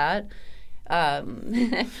of that.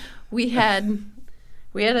 We had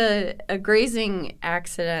a grazing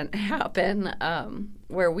accident happen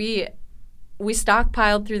where we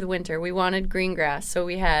stockpiled through the winter. We wanted green grass, so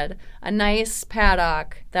we had a nice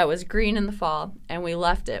paddock that was green in the fall, and we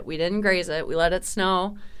left it. We didn't graze it. We let it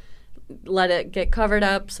snow, let it get covered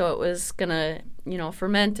up, so it was going to,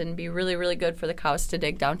 ferment and be really, really good for the cows to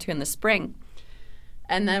dig down to in the spring.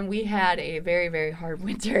 And then we had a very, very hard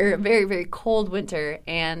winter, a very, very cold winter,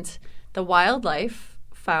 and the wildlife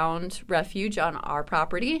found refuge on our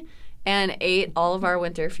property and ate all of our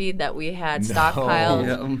winter feed that we had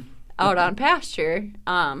stockpiled out on pasture,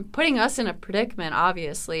 putting us in a predicament,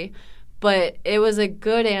 obviously. But it was a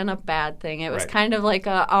good and a bad thing. It was kind of like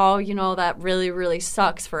that really, really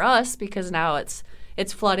sucks for us because now it's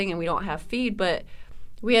flooding and we don't have feed. But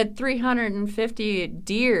we had 350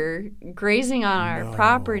 deer grazing on our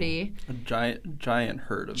property. A giant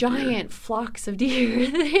herd of giant deer. Flocks of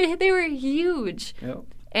deer. They were huge. Yep.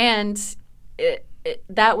 And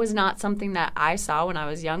that was not something that I saw when I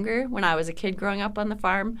was younger. When I was a kid growing up on the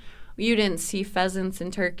farm, you didn't see pheasants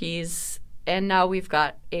and turkeys. And now we've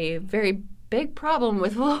got a very big problem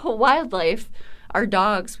with wildlife. Our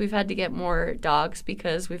dogs, we've had to get more dogs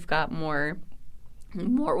because we've got more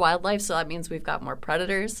wildlife, so that means we've got more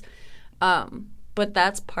predators. But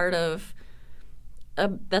that's part of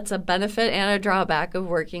that's a benefit and a drawback of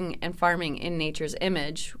working and farming in nature's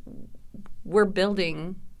image. We're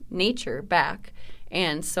building nature back.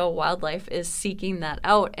 And so wildlife is seeking that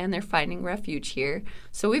out, and they're finding refuge here.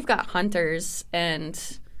 So we've got hunters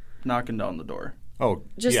and knocking down the door. Oh,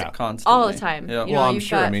 just yeah. Constantly. all the time. Yeah. You Well, know, I'm you've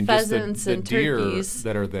sure. got I mean, pheasants just the and deer turkeys.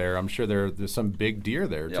 that are there. I'm sure there's some big deer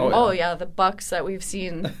there too. Oh, Oh yeah, the bucks that we've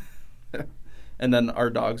seen. And then our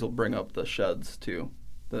dogs will bring up the sheds too,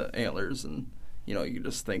 the antlers, and you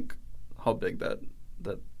just think how big that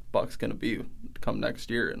buck's gonna be come next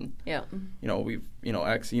year, and Yeah. we've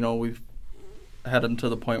we've had them to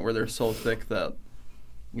the point where they're so thick that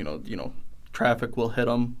traffic will hit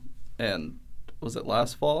them. And was it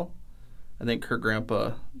last fall? I think her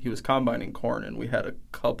grandpa, he was combining corn, and we had a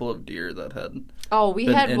couple of deer that had. Oh, we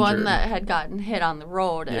been had one injured. that had gotten hit on the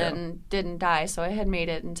road Yeah. and didn't die, so it had made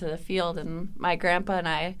it into the field. And my grandpa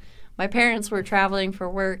and my parents were traveling for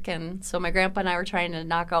work, and so my grandpa and I were trying to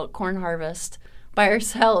knock out corn harvest by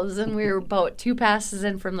ourselves, and we were about 2 passes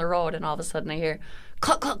in from the road, and all of a sudden I hear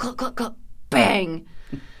cluck, cluck, cluck, cluck, cluck, bang.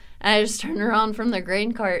 And I just turn around from the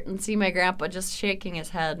grain cart and see my grandpa just shaking his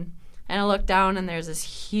head. And I look down, and there's this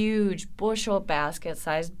huge bushel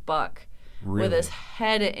basket-sized buck Really? with his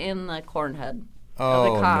head in the corn head.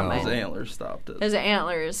 Oh, the combine. His antlers stopped it. His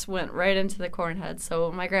antlers went right into the corn head.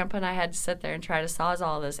 So my grandpa and I had to sit there and try to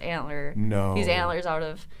sawzall these antlers out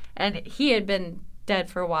of. And he had been dead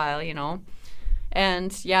for a while,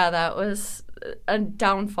 And yeah, that was a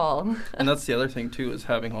downfall. And that's the other thing too, is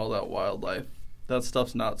having all that wildlife. That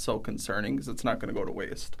stuff's not so concerning because it's not going to go to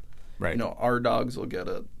waste. Right. Our dogs will get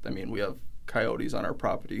it. I mean, we have coyotes on our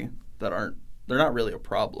property that they're not really a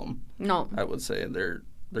problem. No. I would say they're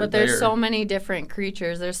But there's there. so many different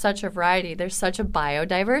creatures. There's such a variety. There's such a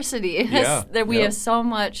biodiversity. Yeah. That we Yep. have so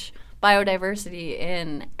much biodiversity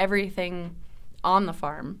in everything on the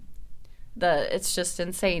farm. It's just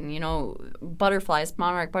insane. Butterflies,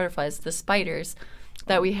 monarch butterflies, the spiders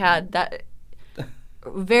that we had, that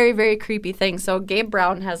very, very creepy thing. So Gabe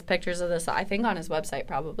Brown has pictures of this, I think, on his website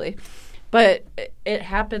probably. But it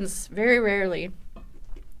happens very rarely.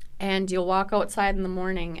 And you'll walk outside in the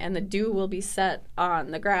morning, and the dew will be set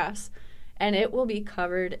on the grass, and it will be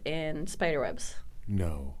covered in spider webs.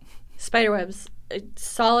 No. Spider webs,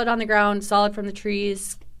 solid on the ground, solid from the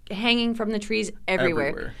trees, hanging from the trees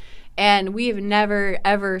everywhere. And we have never,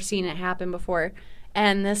 ever seen it happen before.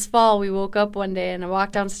 And this fall, we woke up one day, and I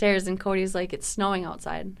walked downstairs, and Cody's like, it's snowing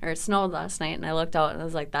outside. Or it snowed last night. And I looked out, and I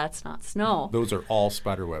was like, that's not snow. Those are all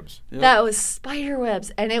spider webs. Yep. That was spider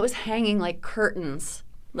webs. And it was hanging like curtains.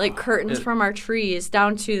 Like curtains from our trees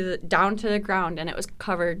down to the ground, and it was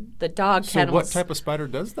covered. The dog So kennels. what type of spider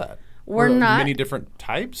does that? We're Are not- many different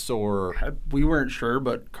types, or We weren't sure,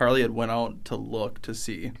 but Carly had went out to look to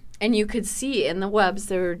see. And you could see in the webs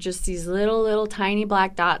there were just these little tiny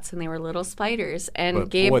black dots, and they were little spiders. And but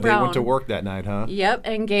Gabe boy, Brown. they went to work that night, huh? Yep,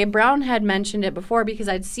 and Gabe Brown had mentioned it before because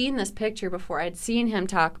I'd seen this picture before. I'd seen him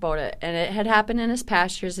talk about it, and it had happened in his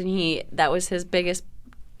pastures, and that was his biggest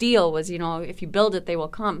deal was, if you build it, they will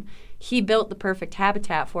come. He built the perfect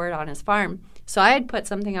habitat for it on his farm. So I had put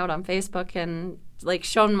something out on Facebook and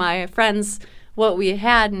shown my friends what we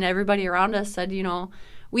had, and everybody around us said,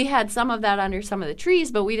 we had some of that under some of the trees,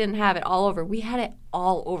 but we didn't have it all over. We had it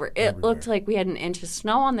all over. It Everywhere. looked like we had an inch of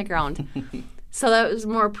snow on the ground. So that was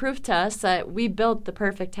more proof to us that we built the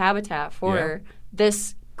perfect habitat for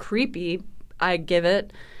this creepy, I give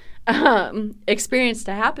it, experience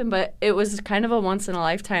to happen. But it was kind of a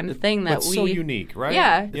once-in-a-lifetime thing that But so unique, right?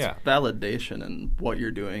 Yeah. Yeah. Validation and what you're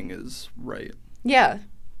doing is right. Yeah.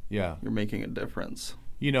 Yeah. You're making a difference.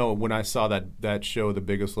 When I saw that show, The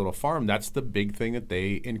Biggest Little Farm, that's the big thing that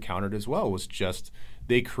they encountered as well, was just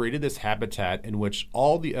they created this habitat in which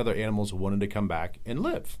all the other animals wanted to come back and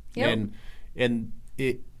live. Yep. And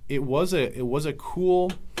it was a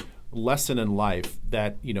cool lesson in life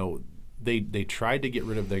that, they tried to get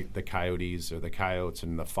rid of the coyotes or the coyotes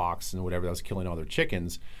and the fox and whatever that was killing all their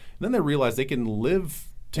chickens. And then they realized they can live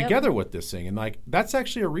together with this thing, and that's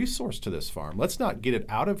actually a resource to this farm. Let's not get it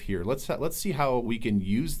out of here. Let's see how we can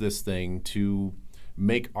use this thing to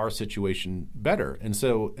make our situation better. And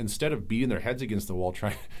so instead of beating their heads against the wall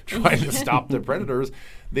trying to stop the predators,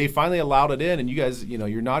 they finally allowed it in. And you guys,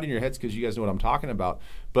 you're nodding your heads because you guys know what I'm talking about.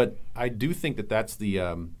 But I do think that's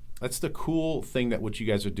the cool thing that what you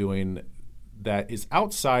guys are doing that is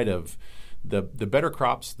outside of the better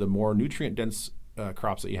crops, the more nutrient dense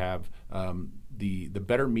crops that you have. The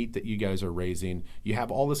better meat that you guys are raising, you have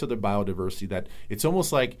all this other biodiversity that it's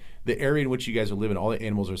almost like the area in which you guys are living, all the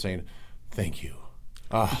animals are saying, thank you.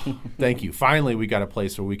 Thank you. Finally, we got a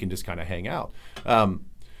place where we can just kind of hang out.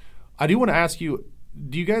 I do want to ask you,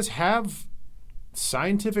 do you guys have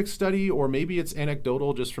scientific study, or maybe it's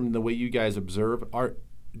anecdotal just from the way you guys observe,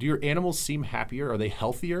 do your animals seem happier? Are they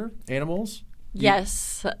healthier animals?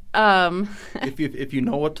 Yes. If you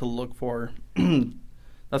know what to look for,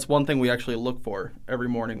 that's one thing we actually look for every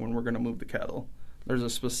morning when we're going to move the cattle. There's a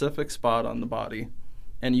specific spot on the body,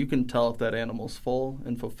 and you can tell if that animal's full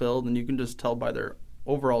and fulfilled, and you can just tell by their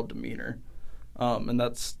overall demeanor. And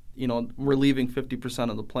that's, we're leaving 50%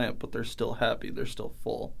 of the plant, but they're still happy. They're still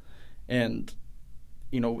full. And,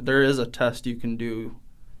 there is a test you can do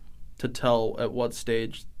to tell at what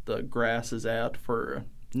stage the grass is at for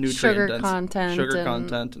nutrient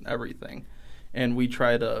content and everything. And we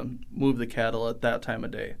try to move the cattle at that time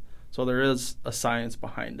of day. So there is a science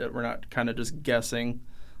behind it. We're not kind of just guessing,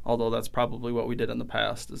 although that's probably what we did in the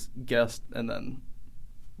past, is guess and then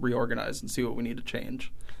reorganize and see what we need to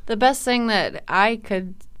change. The best thing that I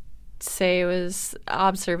could say was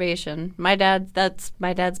observation. That's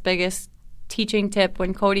my dad's biggest teaching tip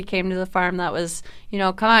when Cody came to the farm. That was,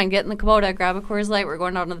 come on, get in the Kubota, grab a Coors Light, we're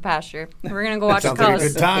going out into the pasture. We're going to go watch the cows. Sounds like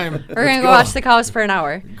a good time. We're going to go watch the cows for an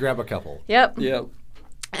hour. Grab a couple. Yep. Yep.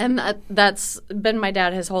 And that's been my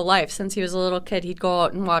dad his whole life. Since he was a little kid, he'd go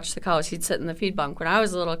out and watch the cows. He'd sit in the feed bunk. When I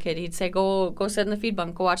was a little kid, he'd say, go sit in the feed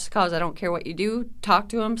bunk, go watch the cows. I don't care what you do. Talk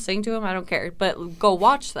to them, sing to them, I don't care. But go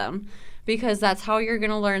watch them, because that's how you're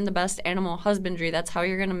going to learn the best animal husbandry. That's how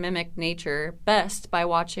you're going to mimic nature best, by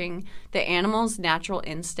watching the animal's natural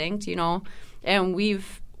instinct, And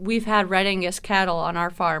we've had Red Angus cattle on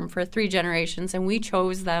our farm for 3 generations, and we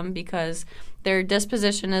chose them because their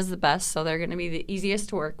disposition is the best, so they're going to be the easiest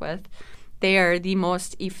to work with. They are the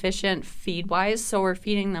most efficient feed-wise, so we're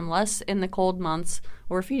feeding them less in the cold months.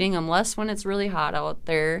 We're feeding them less when it's really hot out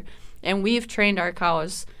there. And we've trained our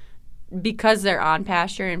cows, because they're on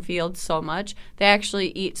pasture and fields so much, they actually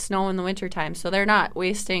eat snow in the wintertime, so they're not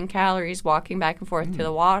wasting calories walking back and forth to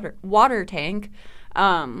the water tank.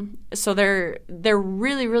 So they're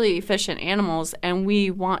really, really efficient animals, and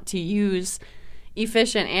we want to use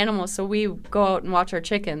efficient animals. So we go out and watch our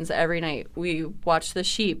chickens every night. We watch the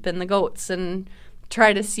sheep and the goats and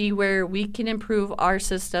try to see where we can improve our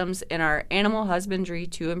systems in our animal husbandry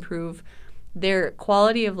to improve their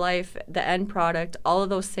quality of life, the end product. All of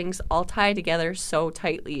those things all tie together so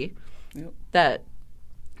tightly that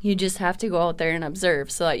you just have to go out there and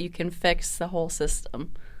observe so that you can fix the whole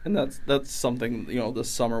system. And that's something,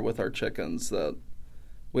 this summer with our chickens, that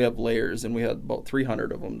we have layers, and we had about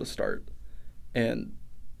 300 of them to start. And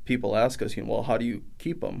people ask us, well, how do you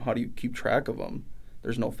keep them? How do you keep track of them?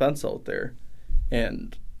 There's no fence out there.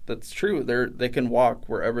 And that's true. They can walk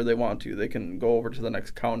wherever they want to. They can go over to the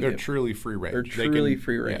next county. They're truly free range. They're truly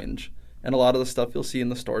free range. Yeah. And a lot of the stuff you'll see in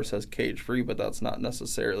the store says cage free, but that's not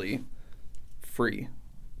necessarily free,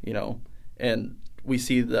 And we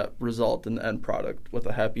see that result in the end product. With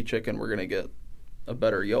a happy chicken, we're going to get a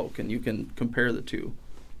better yolk, and you can compare the two.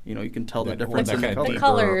 You can tell the difference in the color. The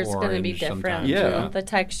color is going to be different. Yeah. The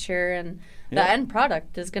texture and the end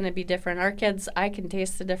product is going to be different. Our kids, I can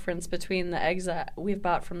taste the difference between the eggs that we've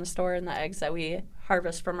bought from the store and the eggs that we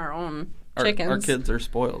harvest from our own chickens. Our kids are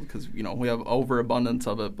spoiled because, we have overabundance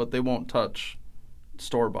of it, but they won't touch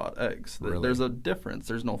store-bought eggs. Really? There's a difference.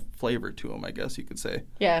 There's no flavor to them, I guess you could say.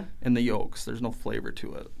 Yeah. In the yolks, there's no flavor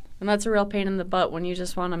to it. And that's a real pain in the butt when you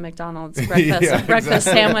just want a McDonald's breakfast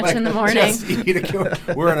sandwich in the morning.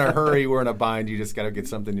 We're in a hurry. We're in a bind. You just got to get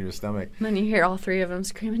something in your stomach. And then you hear all 3 of them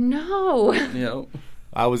screaming, no. Yeah.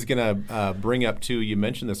 I was going to bring up, too, you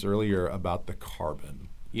mentioned this earlier about the carbon.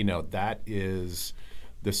 That is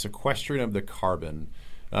the sequestering of the carbon.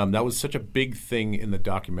 That was such a big thing in the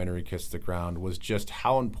documentary Kiss the Ground, was just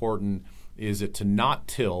how important is it to not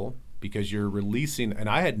till, because you're releasing, and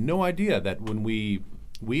I had no idea that when we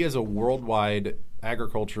as a worldwide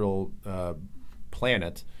agricultural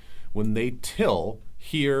planet, when they till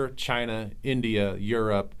here, China, India,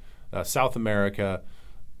 Europe, South America,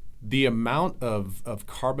 the amount of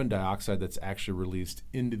carbon dioxide that's actually released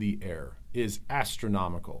into the air is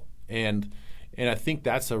astronomical. And I think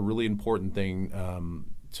that's a really important thing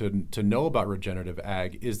to know about regenerative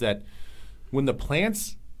ag, is that when the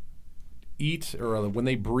plants eat, or when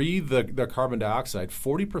they breathe the carbon dioxide,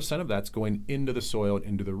 40% of that's going into the soil and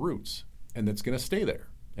into the roots, and that's going to stay there.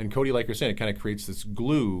 And Cody, like you're saying, it kind of creates this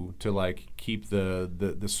glue to keep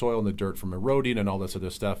the soil and the dirt from eroding and all this other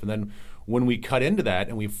stuff. And then when we cut into that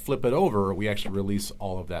and we flip it over, we actually release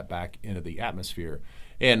all of that back into the atmosphere.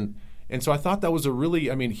 And so I thought that was a really,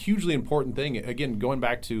 hugely important thing. Again, going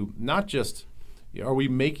back to not just are we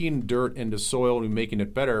making dirt into soil and we making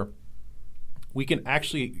it better, we can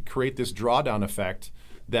actually create this drawdown effect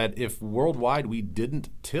that if worldwide we didn't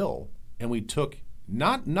till and we took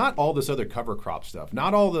Not all this other cover crop stuff,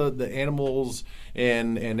 not all the animals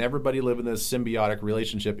and everybody live in this symbiotic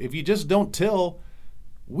relationship. If you just don't till,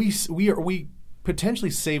 we potentially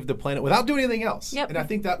save the planet without doing anything else. Yep. And I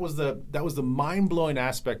think that was the mind-blowing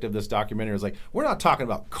aspect of this documentary. Is like, we're not talking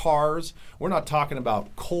about cars, we're not talking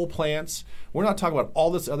about coal plants, we're not talking about all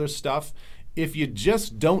this other stuff. If you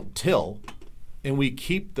just don't till and we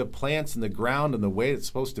keep the plants in the ground and the way it's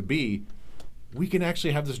supposed to be, we can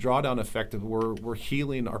actually have this drawdown effect of we're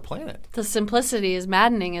healing our planet. The simplicity is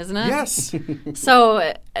maddening, isn't it? Yes.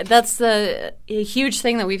 So that's a huge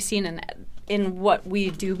thing that we've seen in what we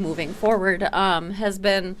do moving forward, has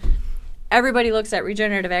been everybody looks at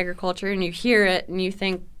regenerative agriculture and you hear it and you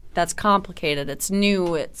think that's complicated, it's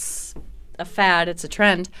new, it's a fad, it's a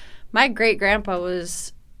trend. My great-grandpa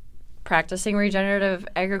was practicing regenerative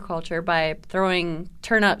agriculture by throwing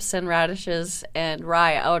turnips and radishes and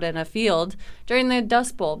rye out in a field during the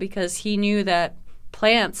Dust Bowl because he knew that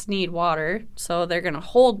plants need water, so they're going to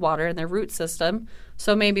hold water in their root system,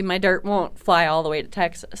 so maybe my dirt won't fly all the way to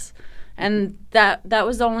Texas. And that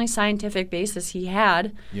was the only scientific basis he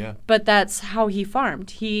had. Yeah. But that's how he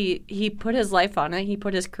farmed. He put his life on it, he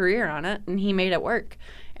put his career on it, and he made it work.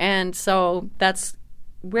 And so that's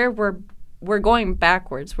where we're going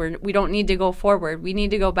backwards. We don't need to go forward. We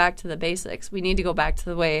need to go back to the basics. We need to go back to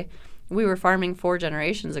the way we were farming 4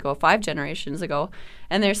 generations ago, 5 generations ago.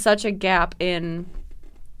 And there's such a gap in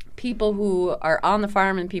people who are on the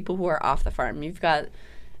farm and people who are off the farm. You've got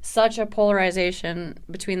such a polarization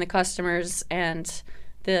between the customers and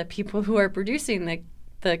the people who are producing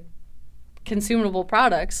the consumable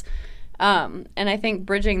products. And I think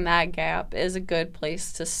bridging that gap is a good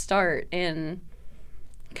place to start in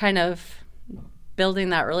kind of building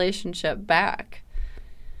that relationship back.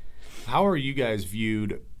 How are you guys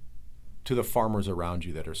viewed to the farmers around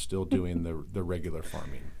you that are still doing the regular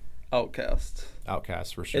farming? Outcasts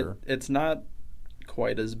For sure. It's not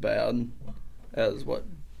quite as bad as what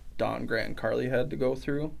Don, Grant, and Carly had to go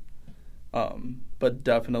through. But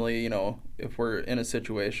definitely, if we're in a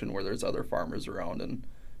situation where there's other farmers around and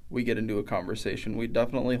we get into a conversation, we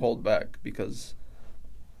definitely hold back because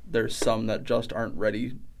there's some that just aren't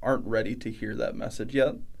ready to hear that message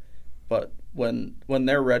yet. But when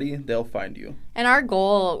they're ready, they'll find you. And our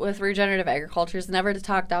goal with regenerative agriculture is never to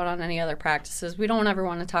talk down on any other practices. We don't ever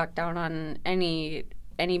want to talk down on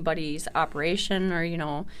anybody's operation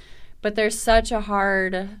or, but there's such a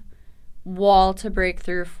hard wall to break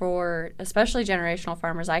through for especially generational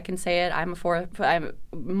farmers. I can say it. I'm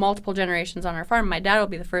multiple generations on our farm. My dad will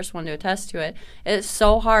be the first one to attest to it. It's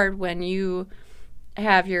so hard when you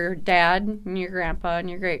have your dad and your grandpa and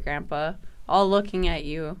your great-grandpa all looking at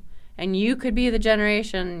you, and you could be you're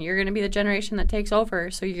going to be the generation that takes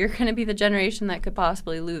over, so you're going to be the generation that could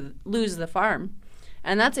possibly lose the farm.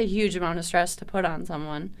 And that's a huge amount of stress to put on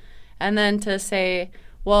someone. And then to say,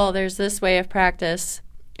 well, there's this way of practice,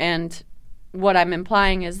 and what I'm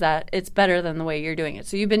implying is that it's better than the way you're doing it.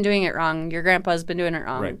 So you've been doing it wrong. Your grandpa's been doing it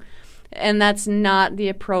wrong. Right. And that's not the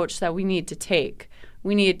approach that we need to take.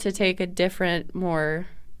 We need to take a different, more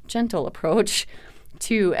gentle approach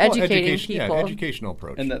to educating people. Yeah, educational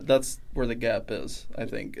approach. And that's where the gap is, I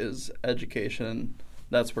think, is education.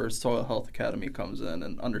 That's where Soil Health Academy comes in,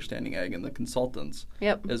 and Understanding Ag and the consultants.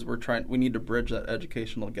 Yep. Is we need to bridge that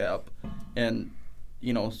educational gap. And,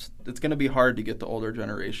 it's going to be hard to get the older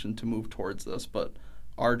generation to move towards this, but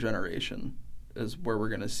our generation is where we're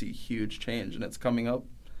going to see huge change, and it's coming up.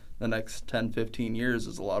 The next 10, 15 years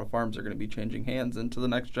is a lot of farms are going to be changing hands into the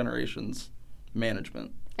next generation's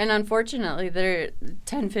management. And unfortunately, they're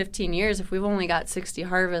 10, 15 years, if we've only got 60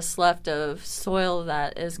 harvests left of soil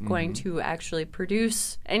that is going to actually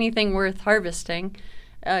produce anything worth harvesting,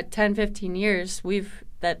 10, 15 years,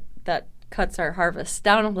 that cuts our harvest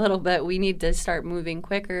down a little bit. We need to start moving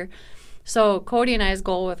quicker. So Cody and I's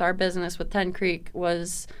goal with our business with 10 Creek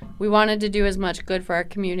was we wanted to do as much good for our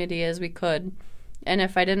community as we could. And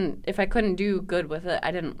if I couldn't do good with it,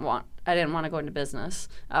 I didn't want to go into business.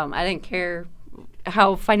 I didn't care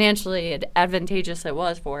how financially advantageous it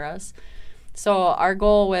was for us. So our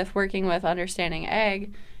goal with working with Understanding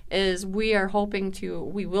Ag is we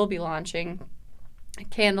will be launching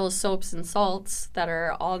candles, soaps, and salts that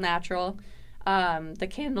are all natural. The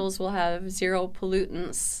candles will have 0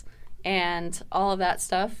 pollutants and all of that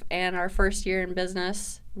stuff. And our first year in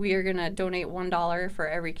business, we are going to donate $1 for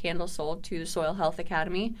every candle sold to the Soil Health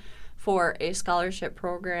Academy for a scholarship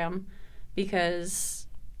program, because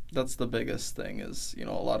that's the biggest thing is, a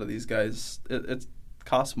lot of these guys, it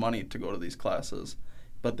costs money to go to these classes,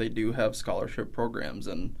 but they do have scholarship programs,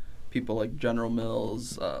 and people like General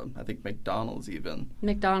Mills, I think McDonald's even.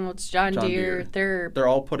 McDonald's, John Deere, they're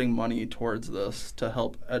all putting money towards this to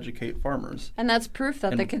help educate farmers. and that's proof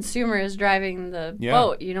that the consumer is driving the Yeah.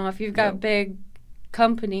 boat. You know, if you've got a big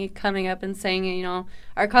company coming up and saying, you know,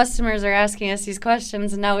 our customers are asking us these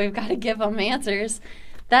questions and now we've got to give them answers,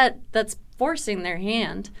 that's forcing their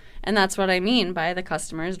hand. And that's what I mean by the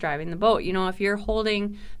customers driving the boat. You know, if you're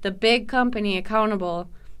holding the big company accountable,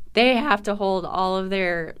 they have to hold all of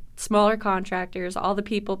their smaller contractors, all the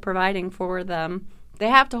people providing for them, they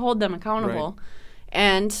have to hold them accountable. Right.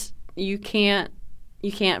 And you can't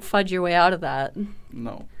fudge your way out of that.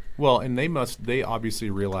 No. Well, and they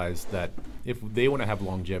obviously realize that if they want to have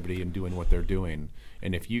longevity in doing what they're doing,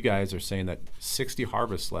 and if you guys are saying that 60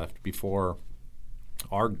 harvests left before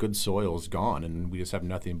our good soil is gone and we just have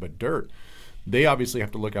nothing but dirt, they obviously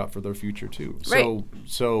have to look out for their future too. Right.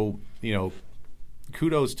 So, you know,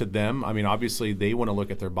 kudos to them. I mean, obviously they want to look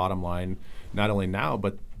at their bottom line not only now,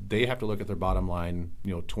 but they have to look at their bottom line,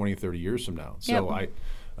 you know, 20, 30 years from now. So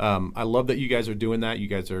I love that you guys are doing that. You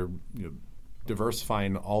guys are, you know,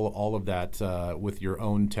 diversifying all of that with your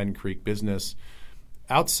own 10 Creek business.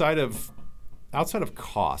 Outside of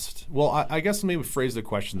cost, well, I guess let me phrase the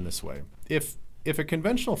question this way. If a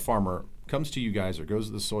conventional farmer comes to you guys or goes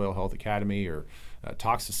to the Soil Health Academy or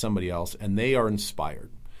talks to somebody else and they are inspired,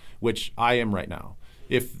 which I am right now.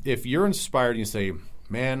 If you're inspired and you say,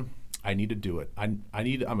 man, I need to do it. I'm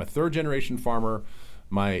a third generation farmer.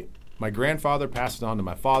 My grandfather passed it on to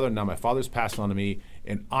my father. Now my father's passed it on to me,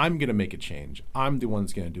 and I'm going to make a change. I'm the one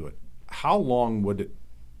that's going to do it. How long would it,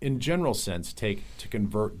 in general sense, take to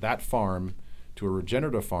convert that farm to a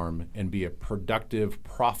regenerative farm and be a productive,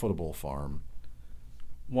 profitable farm?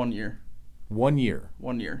 1 year. 1 year.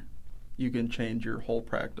 1 year. You can change your whole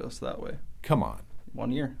practice that way. Come on.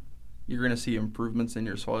 1 year. You're going to see improvements in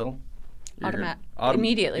your soil.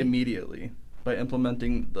 Immediately. By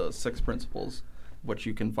implementing the 6 principles, which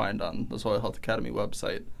you can find on the Soil Health Academy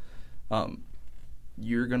website,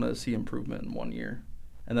 you're going to see improvement in 1 year.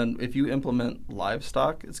 And then if you implement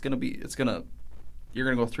livestock, you're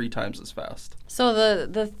going to go 3 times as fast. So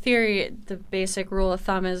the theory, the basic rule of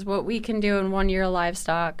thumb is what we can do in 1 year of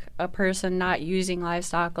livestock, a person not using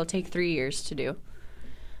livestock will take 3 years to do.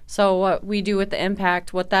 So what we do with the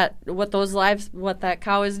impact, what that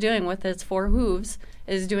cow is doing with its 4 hooves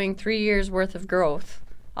is doing 3 years worth of growth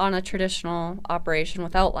on a traditional operation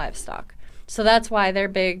without livestock. So that's why their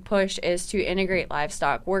big push is to integrate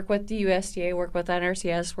livestock, work with the USDA, work with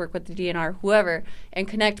NRCS, work with the DNR, whoever, and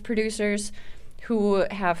connect producers who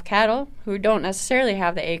have cattle, who don't necessarily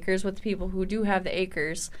have the acres, with the people who do have the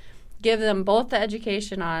acres, give them both the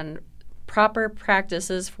education on proper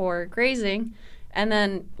practices for grazing, and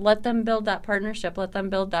then let them build that partnership, let them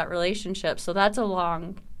build that relationship. So that's a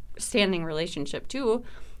long-standing relationship, too.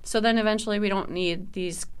 So then eventually we don't need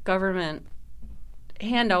these government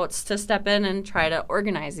handouts to step in and try to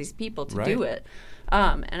organize these people to do it.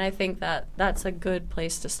 And I think that that's a good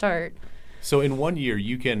place to start. So in 1 year,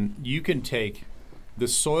 you can take the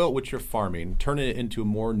soil which you're farming, turn it into a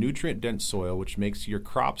more nutrient-dense soil, which makes your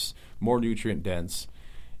crops more nutrient-dense,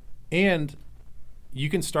 and you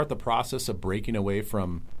can start the process of breaking away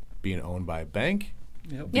from being owned by a bank,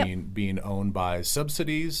 being owned by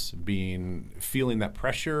subsidies, feeling that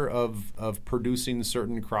pressure of producing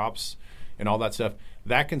certain crops and all that stuff.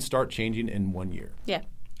 That can start changing in 1 year. Yeah.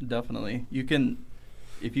 Definitely.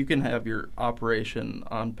 If you can have your operation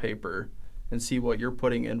on paper and see what you're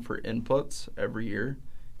putting in for inputs every year,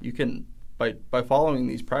 you can, by following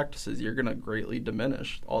these practices, you're going to greatly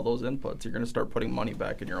diminish all those inputs. You're going to start putting money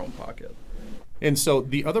back in your own pocket. And so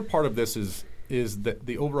the other part of this is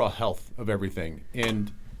the overall health of everything.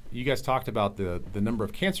 And you guys talked about the number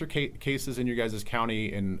of cancer cases in your guys'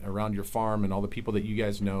 county and around your farm and all the people that you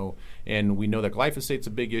guys know. And we know that glyphosate's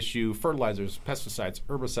a big issue, fertilizers, pesticides,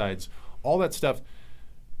 herbicides, all that stuff.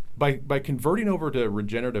 By converting over to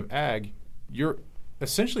regenerative ag, you're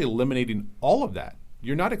essentially eliminating all of that.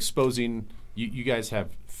 You're not exposing, you guys have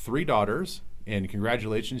 3 daughters, and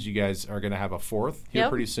congratulations, you guys are going to have a 4th here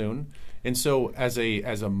pretty soon. And so as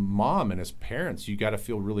a mom and as parents, you got to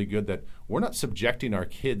feel really good that we're not subjecting our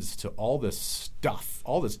kids to all this stuff,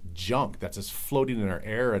 all this junk that's just floating in our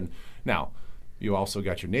air. And now you also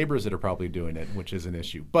got your neighbors that are probably doing it, which is an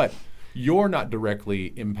issue. But you're not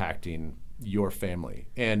directly impacting your family.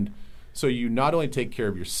 And so you not only take care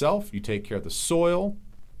of yourself, you take care of the soil,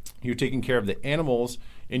 you're taking care of the animals,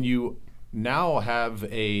 and you now have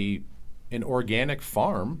an organic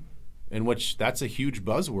farm, in which that's a huge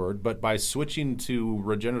buzzword. But by switching to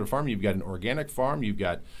regenerative farming, you've got an organic farm, you've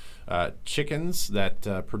got chickens that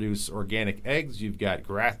produce organic eggs, you've got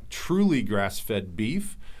truly grass-fed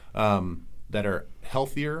beef, that are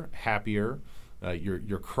healthier, happier.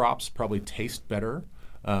 Your crops probably taste better,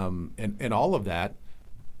 and all of that.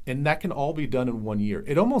 And that can all be done in 1 year.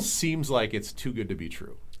 It almost seems like it's too good to be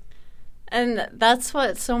true. And that's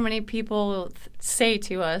what so many people say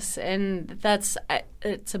to us, and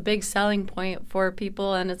it's a big selling point for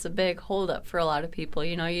people, and it's a big holdup for a lot of people.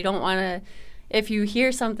 You know, you don't want to, if you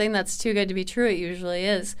hear something that's too good to be true, it usually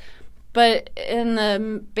is. But in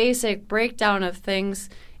the basic breakdown of things,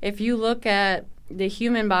 if you look at the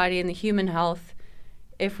human body and the human health,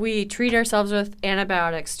 if we treat ourselves with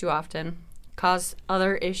antibiotics too often, cause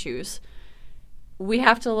other issues. We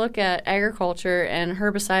have to look at agriculture and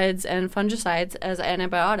herbicides and fungicides as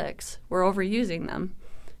antibiotics. We're overusing them.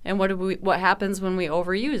 And what happens when we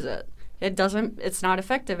overuse it? It's not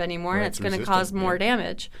effective anymore, and it's going to cause more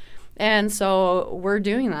damage. And so we're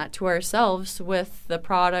doing that to ourselves with the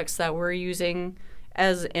products that we're using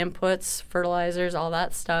as inputs, fertilizers, all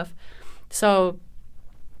that stuff. So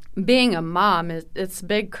being a mom, it's a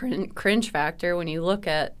big cringe factor when you look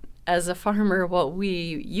at, as a farmer, what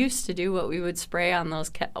we used to do, what we would spray on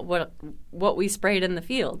those, what we sprayed in the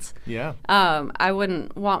fields. Yeah. I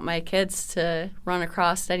wouldn't want my kids to run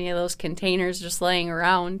across any of those containers just laying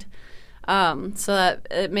around. So that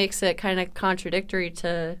it makes it kind of contradictory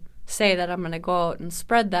to say that I'm going to go out and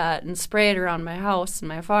spread that and spray it around my house and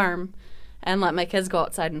my farm and let my kids go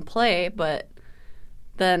outside and play, but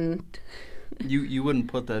then... You wouldn't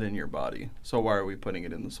put that in your body, so why are we putting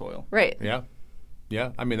it in the soil? Right. Yeah.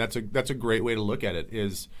 Yeah, I mean that's a great way to look at it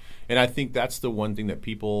and I think that's the one thing that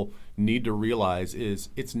people need to realize is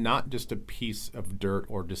it's not just a piece of dirt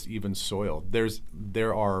or just even soil.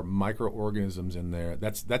 There are microorganisms in there.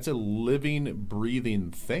 That's a living,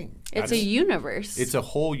 breathing thing. It's a universe. It's a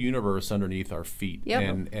whole universe underneath our feet, yep.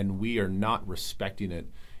 and we are not respecting it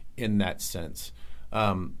in that sense.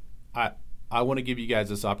 I want to give you guys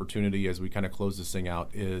this opportunity as we kind of close this thing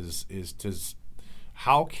out is to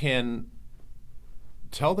how can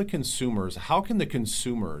the consumers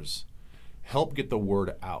help get the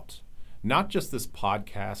word out? Not just this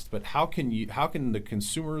podcast, but how can the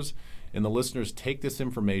consumers and the listeners take this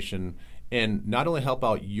information and not only help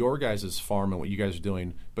out your guys' farm and what you guys are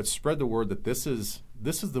doing, but spread the word that this is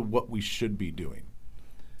what we should be doing?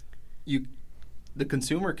 The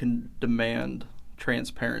consumer can demand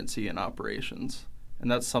transparency in operations,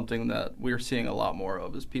 and that's something that we're seeing a lot more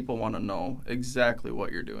of, is people want to know exactly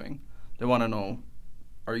what you're doing. They want to know,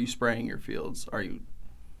 are you spraying your fields? Are you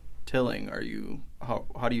tilling?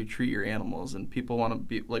 How do you treat your animals? And people want to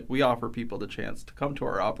be like, we offer people the chance to come to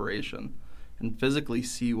our operation and physically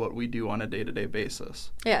see what we do on a day-to-day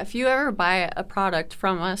basis. Yeah, if you ever buy a product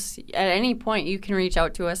from us, at any point you can reach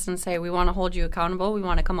out to us and say, we want to hold you accountable, we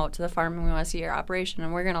want to come out to the farm and we want to see your operation,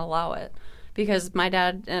 and we're going to allow it. Because my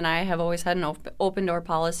dad and I have always had an open door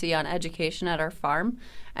policy on education at our farm,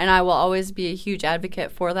 and I will always be a huge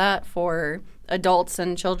advocate for that for adults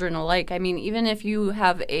and children alike. I mean, even if you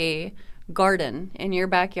have a garden in your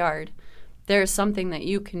backyard, there's something that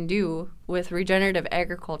you can do with regenerative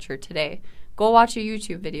agriculture today. Go watch a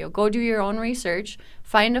YouTube video. Go do your own research.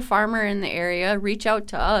 Find a farmer in the area. Reach out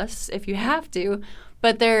to us if you have to.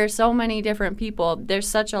 But there are so many different people. There's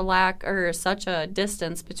such a lack or such a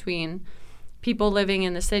distance between people living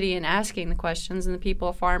in the city and asking the questions and the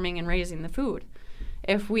people farming and raising the food.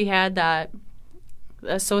 If we had that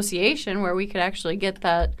association where we could actually get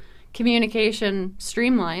that communication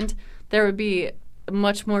streamlined, there would be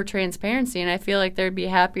much more transparency, and I feel like there'd be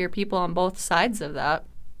happier people on both sides of that.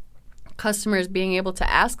 Customers being able to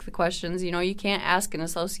ask the questions. You know, you can't ask an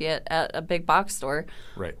associate at a big box store,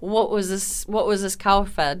 right, what was this cow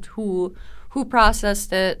fed? Who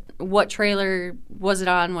processed it? What trailer was it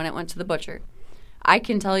on when it went to the butcher? I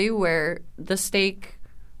can tell you where the steak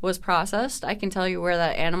was processed. I can tell you where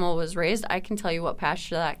that animal was raised. I can tell you what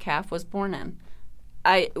pasture that calf was born in.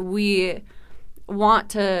 We want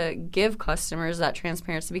to give customers that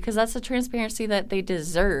transparency because that's the transparency that they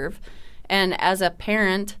deserve. And as a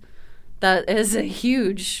parent, that is a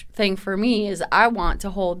huge thing for me, is I want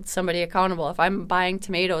to hold somebody accountable. If I'm buying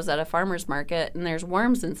tomatoes at a farmer's market and there's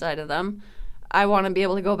worms inside of them, I want to be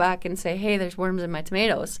able to go back and say, hey, there's worms in my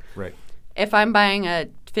tomatoes. Right. If I'm buying a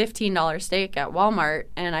 $15 steak at Walmart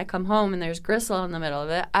and I come home and there's gristle in the middle of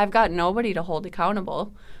it, I've got nobody to hold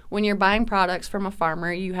accountable. When you're buying products from a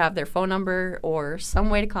farmer, you have their phone number or some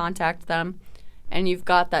way to contact them, and you've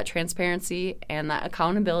got that transparency and that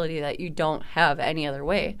accountability that you don't have any other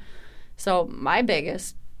way. So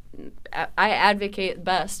I advocate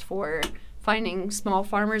best for finding small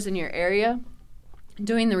farmers in your area,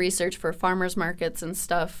 doing the research for farmers markets and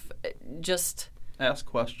stuff, just Ask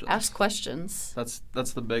questions. Ask questions.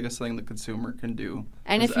 That's the biggest thing the consumer can do.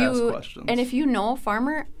 And is if ask you questions. and if you know a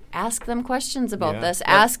farmer, ask them questions about Yeah. this.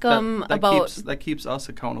 Ask them about. That keeps us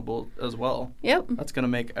accountable as well. Yep. That's going to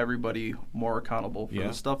make everybody more accountable for Yeah.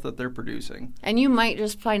 the stuff that they're producing. And you might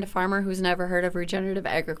just find a farmer who's never heard of regenerative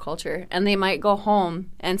agriculture, and they might go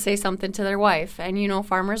home and say something to their wife. And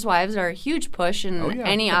farmers' wives are a huge push in Oh, yeah.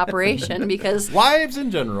 any operation because Wives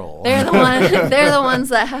in general. they're the ones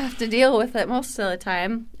that have to deal with it most of the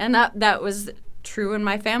time. And that was true in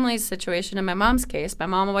my family's situation. In my mom's case, my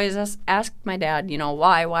mom always asked my dad,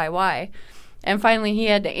 why? And finally he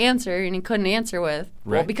had to answer, and he couldn't answer with,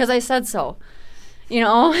 well, Right. because I said so. When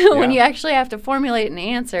Yeah. you actually have to formulate an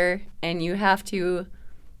answer, and you have to,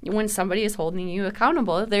 when somebody is holding you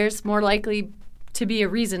accountable, there's more likely to be a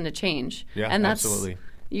reason to change. Yeah, and that's, absolutely.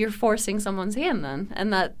 You're forcing someone's hand then.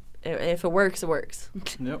 And that, if it works, it works.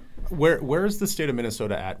 Yep. Where is the state of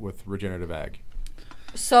Minnesota at with regenerative ag?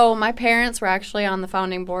 So my parents were actually on the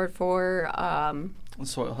founding board for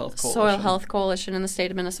Soil Health Coalition. Soil Health Coalition in the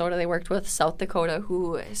state of Minnesota. They worked with South Dakota,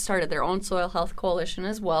 who started their own Soil Health Coalition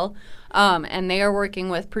as well. And they are working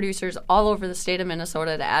with producers all over the state of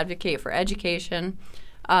Minnesota to advocate for education,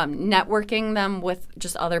 networking them with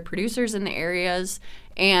just other producers in the areas,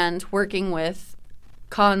 and working with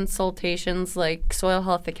consultations like Soil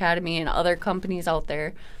Health Academy and other companies out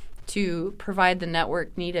there to provide the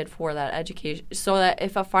network needed for that education, so that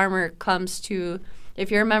if a farmer comes to, if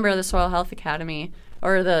you're a member of the Soil Health Academy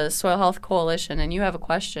or the Soil Health Coalition and you have a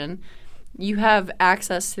question, you have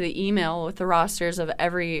access to the email with the rosters of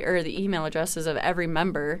the email addresses of every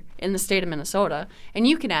member in the state of Minnesota, and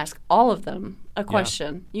you can ask all of them a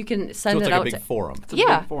question. You can send So it's it like out a big forum. It's a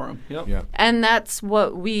Yeah. big forum. Yep. Yeah. and that's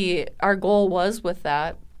what our goal was with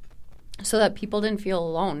that, so that people didn't feel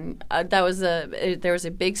alone. There was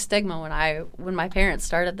a big stigma when my parents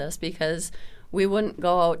started this, because we wouldn't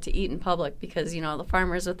go out to eat in public because the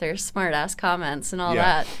farmers with their smart ass comments and all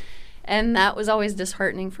Yeah. that, and that was always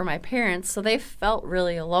disheartening for my parents. So they felt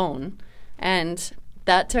really alone, and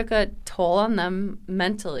that took a toll on them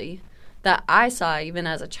mentally that I saw even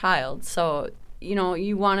as a child. So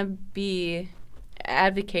you want to be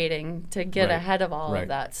advocating to get Right. ahead of all Right. of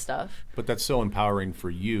that stuff. But that's so empowering for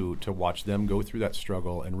you to watch them go through that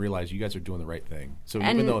struggle and realize you guys are doing the right thing. So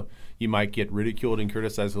even And- though you might get ridiculed and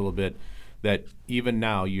criticized a little bit, that even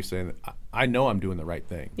now you're saying, I know I'm doing the right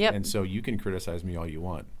thing. Yep. And so you can criticize me all you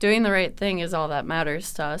want. Doing the right thing is all that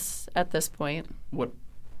matters to us at this point. What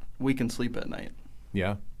we can sleep at night.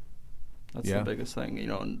 Yeah. That's Yeah. the biggest thing,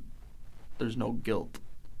 and there's no guilt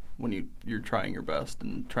when you're trying your best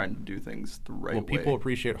and trying to do things the right Well, way. people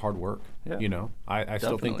appreciate hard work. Yeah. I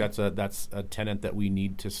still think Definitely. that's a tenet that we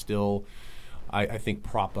need to still, I think,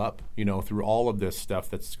 prop up. Through all of this stuff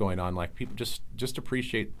that's going on, like people just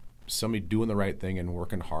appreciate somebody doing the right thing and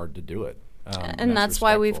working hard to do it. And that's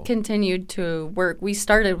why we've respectful. continued to work. We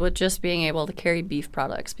started with just being able to carry beef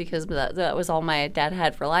products because that was all my dad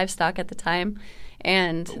had for livestock at the time.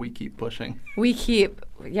 And But we keep pushing.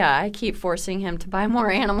 I keep forcing him to buy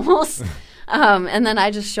more animals. And then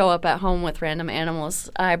I just show up at home with random animals.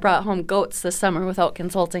 I brought home goats this summer without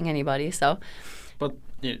consulting anybody, so But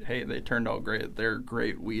hey, they turned out great. They're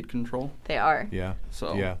great weed control. they are. Yeah.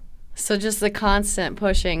 So Yeah. So just the constant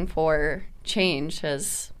pushing for change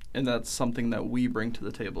has... And that's something that we bring to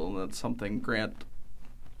the table, and that's something Grant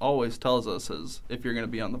always tells us is if you're going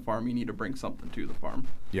to be on the farm, you need to bring something to the farm.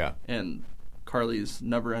 Yeah. And Carly's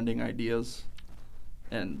never-ending ideas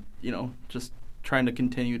and, just trying to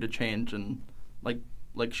continue to change. And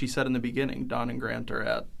like she said in the beginning, Don and Grant are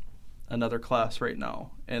at another class right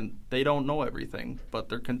now, and they don't know everything, but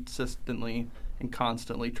they're consistently and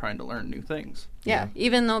constantly trying to learn new things. Yeah,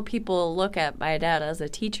 even though people look at my dad as a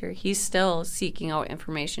teacher, he's still seeking out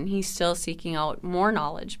information. He's still seeking out more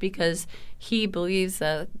knowledge because he believes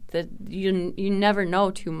that you never know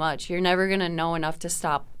too much. You're never going to know enough to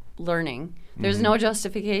stop learning. There's no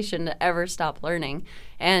justification to ever stop learning.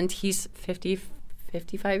 And he's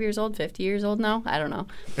 55 years old, 50 years old now? I don't know.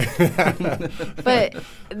 But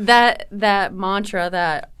that mantra,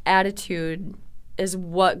 that attitude is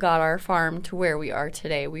what got our farm to where we are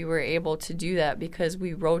today. We were able to do that because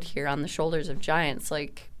we rode here on the shoulders of giants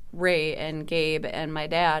like Ray and Gabe and my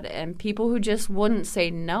dad, and people who just wouldn't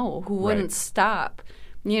say no, who wouldn't Right. stop.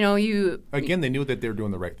 Again, they knew that they were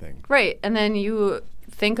doing the right thing. Right, and then you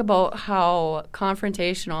think about how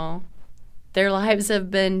confrontational their lives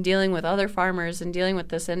have been dealing with other farmers and dealing with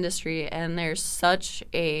this industry, and there's such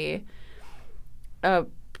a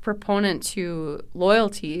proponent to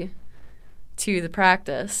loyalty to the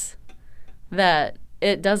practice that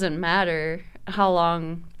it doesn't matter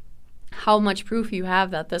how much proof you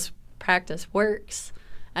have that this practice works.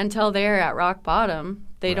 Until they're at rock bottom,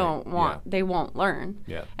 they Right. they won't learn.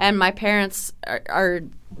 Yeah. And my parents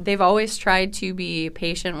they've always tried to be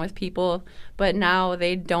patient with people, but now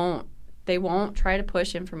they won't try to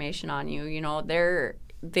push information on you. You know,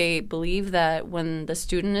 they believe that when the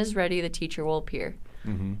student is ready, the teacher will appear.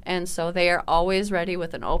 Mm-hmm. And so they are always ready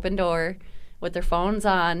with an open door, with their phones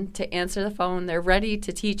on to answer the phone. They're ready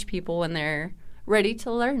to teach people when they're ready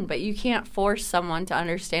to learn. But you can't force someone to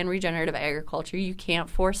understand regenerative agriculture. You can't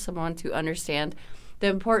force someone to understand the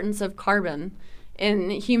importance of carbon in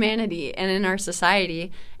humanity and in our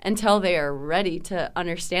society until they are ready to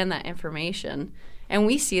understand that information. And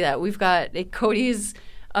we see that. We've got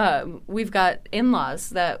we've got in-laws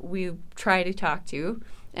that we try to talk to.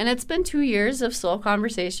 And it's been 2 years of slow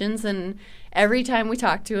conversations, and every time we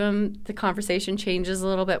talk to them, the conversation changes a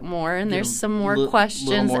little bit more, and there's some more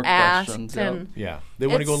questions asked. And Yeah. They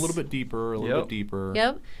want to go a little bit deeper, a little Yep. bit deeper.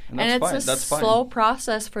 Yep. And And that's it's fine. a That's fine. slow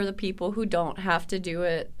process for the people who don't have to do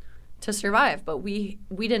it to survive. But we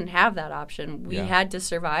didn't have that option. We Yeah. had to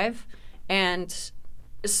survive, and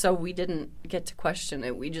so we didn't get to question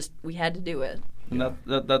it. We had to do it. And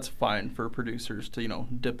that's fine for producers to,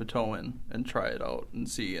 dip a toe in and try it out and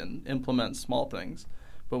see and implement small things.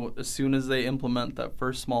 But as soon as they implement that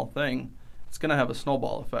first small thing, it's going to have a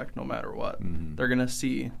snowball effect no matter what. Mm-hmm. They're going to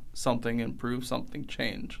see something improve, something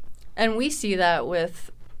change. And we see that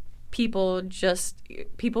with people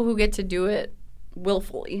who get to do it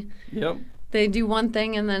willfully. Yep. They do one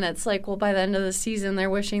thing, and then it's like, well, by the end of the season, they're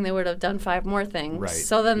wishing they would have done 5 more things. Right.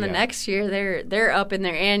 So then the Yeah. next year, they're up in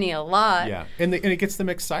their ante a lot. Yeah, and it gets them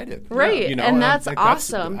excited. Right, You know, and that's like,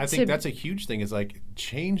 awesome I think to- that's a huge thing. Is like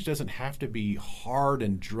change doesn't have to be hard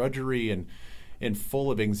and drudgery and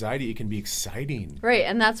full of anxiety. It can be exciting. Right,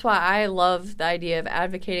 and that's why I love the idea of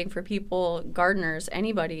advocating for people, gardeners,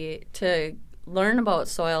 anybody, to learn about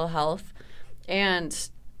soil health and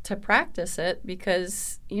to practice it,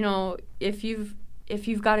 because if you've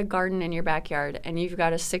got a garden in your backyard and you've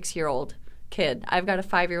got a 6-year-old kid, I've got a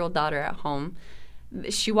 5-year-old daughter at home.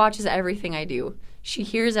 She watches everything I do. She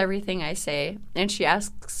hears everything I say, and she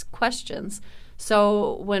asks questions.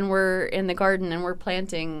 So when we're in the garden and we're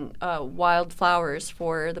planting wild flowers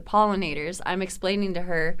for the pollinators, I'm explaining to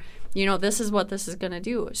her, this is what this is going to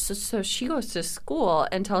do. So she goes to school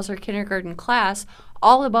and tells her kindergarten class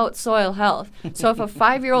all about soil health. So if a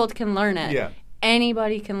 5-year-old can learn it, Yeah.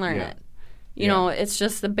 anybody can learn Yeah. it. It's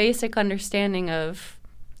just the basic understanding of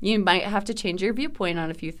you might have to change your viewpoint on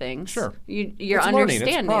a few things. Sure. Your It's understanding. learning.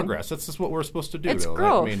 It's progress. That's just what we're supposed to do. It's though.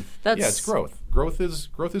 growth. It's growth. Growth is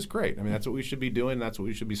great. I mean, that's what we should be doing. That's what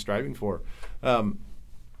we should be striving for. I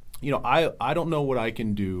don't know what I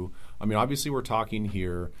can do. I mean, obviously we're talking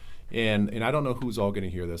here, and I don't know who's all going to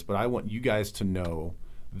hear this, but I want you guys to know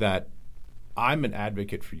that I'm an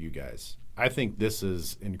advocate for you guys. I think this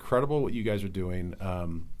is incredible what you guys are doing.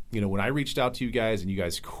 When I reached out to you guys and you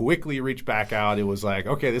guys quickly reached back out, it was like,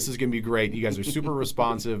 okay, this is going to be great. You guys are super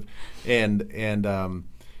responsive, and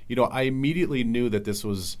I immediately knew that this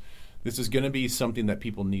is going to be something that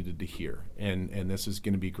people needed to hear, and this is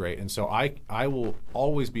going to be great. And so I will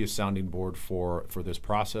always be a sounding board for this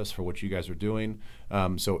process, for what you guys are doing.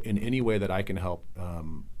 So in any way that I can help,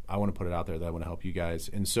 I want to put it out there that I want to help you guys.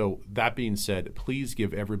 And so that being said, please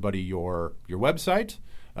give everybody your website,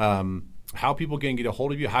 how people can get a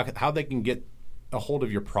hold of you, how they can get a hold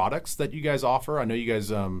of your products that you guys offer. I know you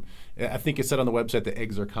guys, I think it said on the website the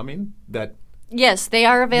eggs are coming. Yes, they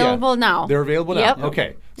are available now. They're available now. Yep.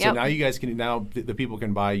 Okay. So Yep. now you guys can, the people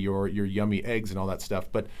can buy your yummy eggs and all that stuff.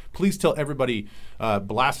 But please tell everybody,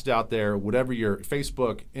 blast it out there, whatever your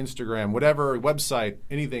Facebook, Instagram, whatever, website,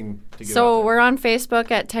 anything to get out So there. we're on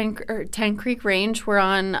Facebook at 10 Creek Range. We're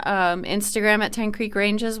on Instagram at 10 Creek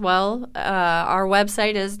Range as well. Our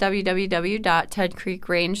website is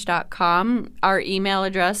www.tedcreekrange.com. Our email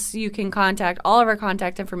address, you can contact, all of our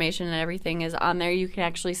contact information and everything is on there. You can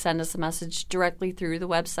actually send us a message directly through the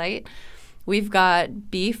website. We've got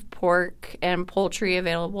beef, pork, and poultry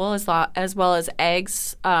available, as well as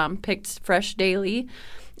eggs picked fresh daily.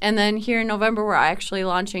 And then here in November, we're actually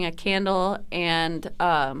launching a candle and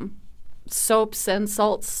soaps and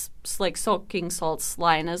salts, like soaking salts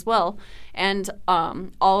line as well. And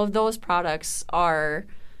all of those products are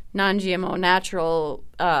non-GMO, natural,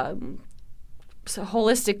 holistically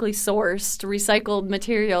sourced, recycled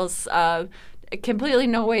materials, completely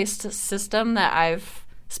no waste system that I've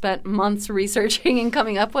spent months researching and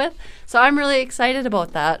coming up with. So I'm really excited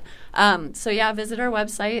about that. Visit our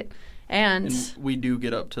website. And we do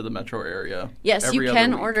get up to the metro area. Yes, every you other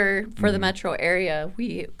can week. order for the metro area.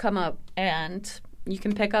 We come up and you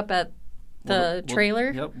can pick up at The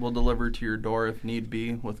trailer? Yep, we'll deliver to your door if need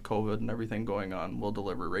be. With COVID and everything going on, we'll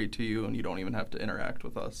deliver right to you, and you don't even have to interact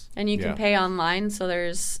with us. And you can pay online, so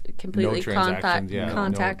there's completely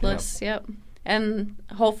contactless. Yep. And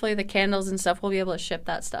hopefully the candles and stuff, we'll be able to ship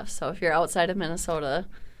that stuff. So if you're outside of Minnesota,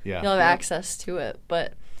 you'll have access to it.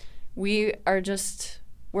 But we're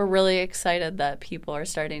really excited that people are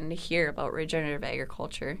starting to hear about regenerative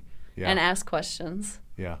agriculture and ask questions.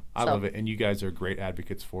 Yeah, I love it. And you guys are great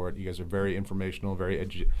advocates for it. You guys are very informational, very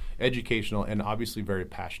educational, and obviously very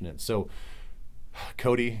passionate. So,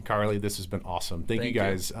 Cody, Carly, this has been awesome. Thank you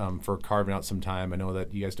guys for carving out some time. I know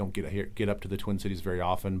that you guys don't get up to the Twin Cities very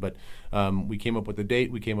often, but we came up with a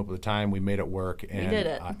date, we came up with a time, we made it work. And, we did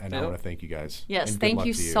it. I want to thank you guys. Yes, thank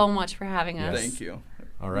you so much for having us. Thank you.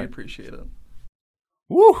 All right. We appreciate it.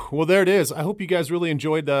 Woo! Well, there it is. I hope you guys really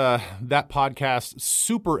enjoyed that podcast.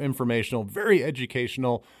 Super informational, very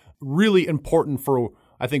educational, really important for,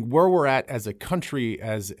 I think, where we're at as a country,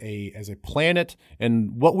 as a planet,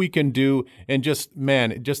 and what we can do, and just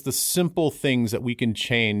the simple things that we can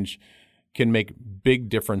change can make big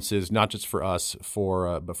differences, not just for us,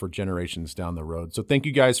 but for generations down the road. So thank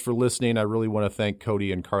you guys for listening. I really want to thank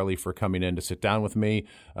Cody and Carly for coming in to sit down with me.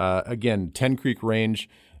 Again, 10 Creek Range.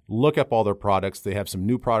 Look up all their products. They have some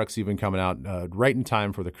new products even coming out right in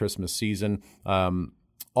time for the Christmas season.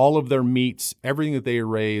 All of their meats, everything that they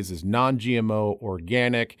raise is non-GMO,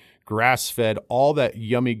 organic, grass-fed, all that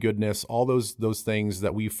yummy goodness, all those things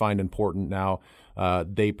that we find important now,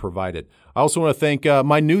 they provide it. I also want to thank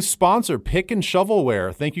my new sponsor, Pick and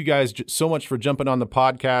Shovelware. Thank you guys so much for jumping on the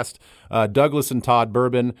podcast. Douglas and Todd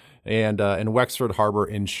Bourbon and Wexford Harbor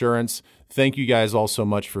Insurance. Thank you guys all so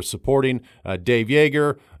much for supporting. Dave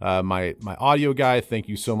Yeager, my audio guy, thank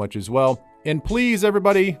you so much as well. And please,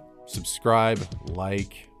 everybody, subscribe,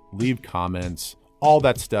 like, leave comments. All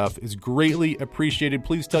that stuff is greatly appreciated.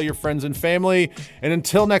 Please tell your friends and family. And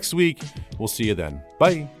until next week, we'll see you then.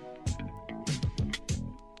 Bye.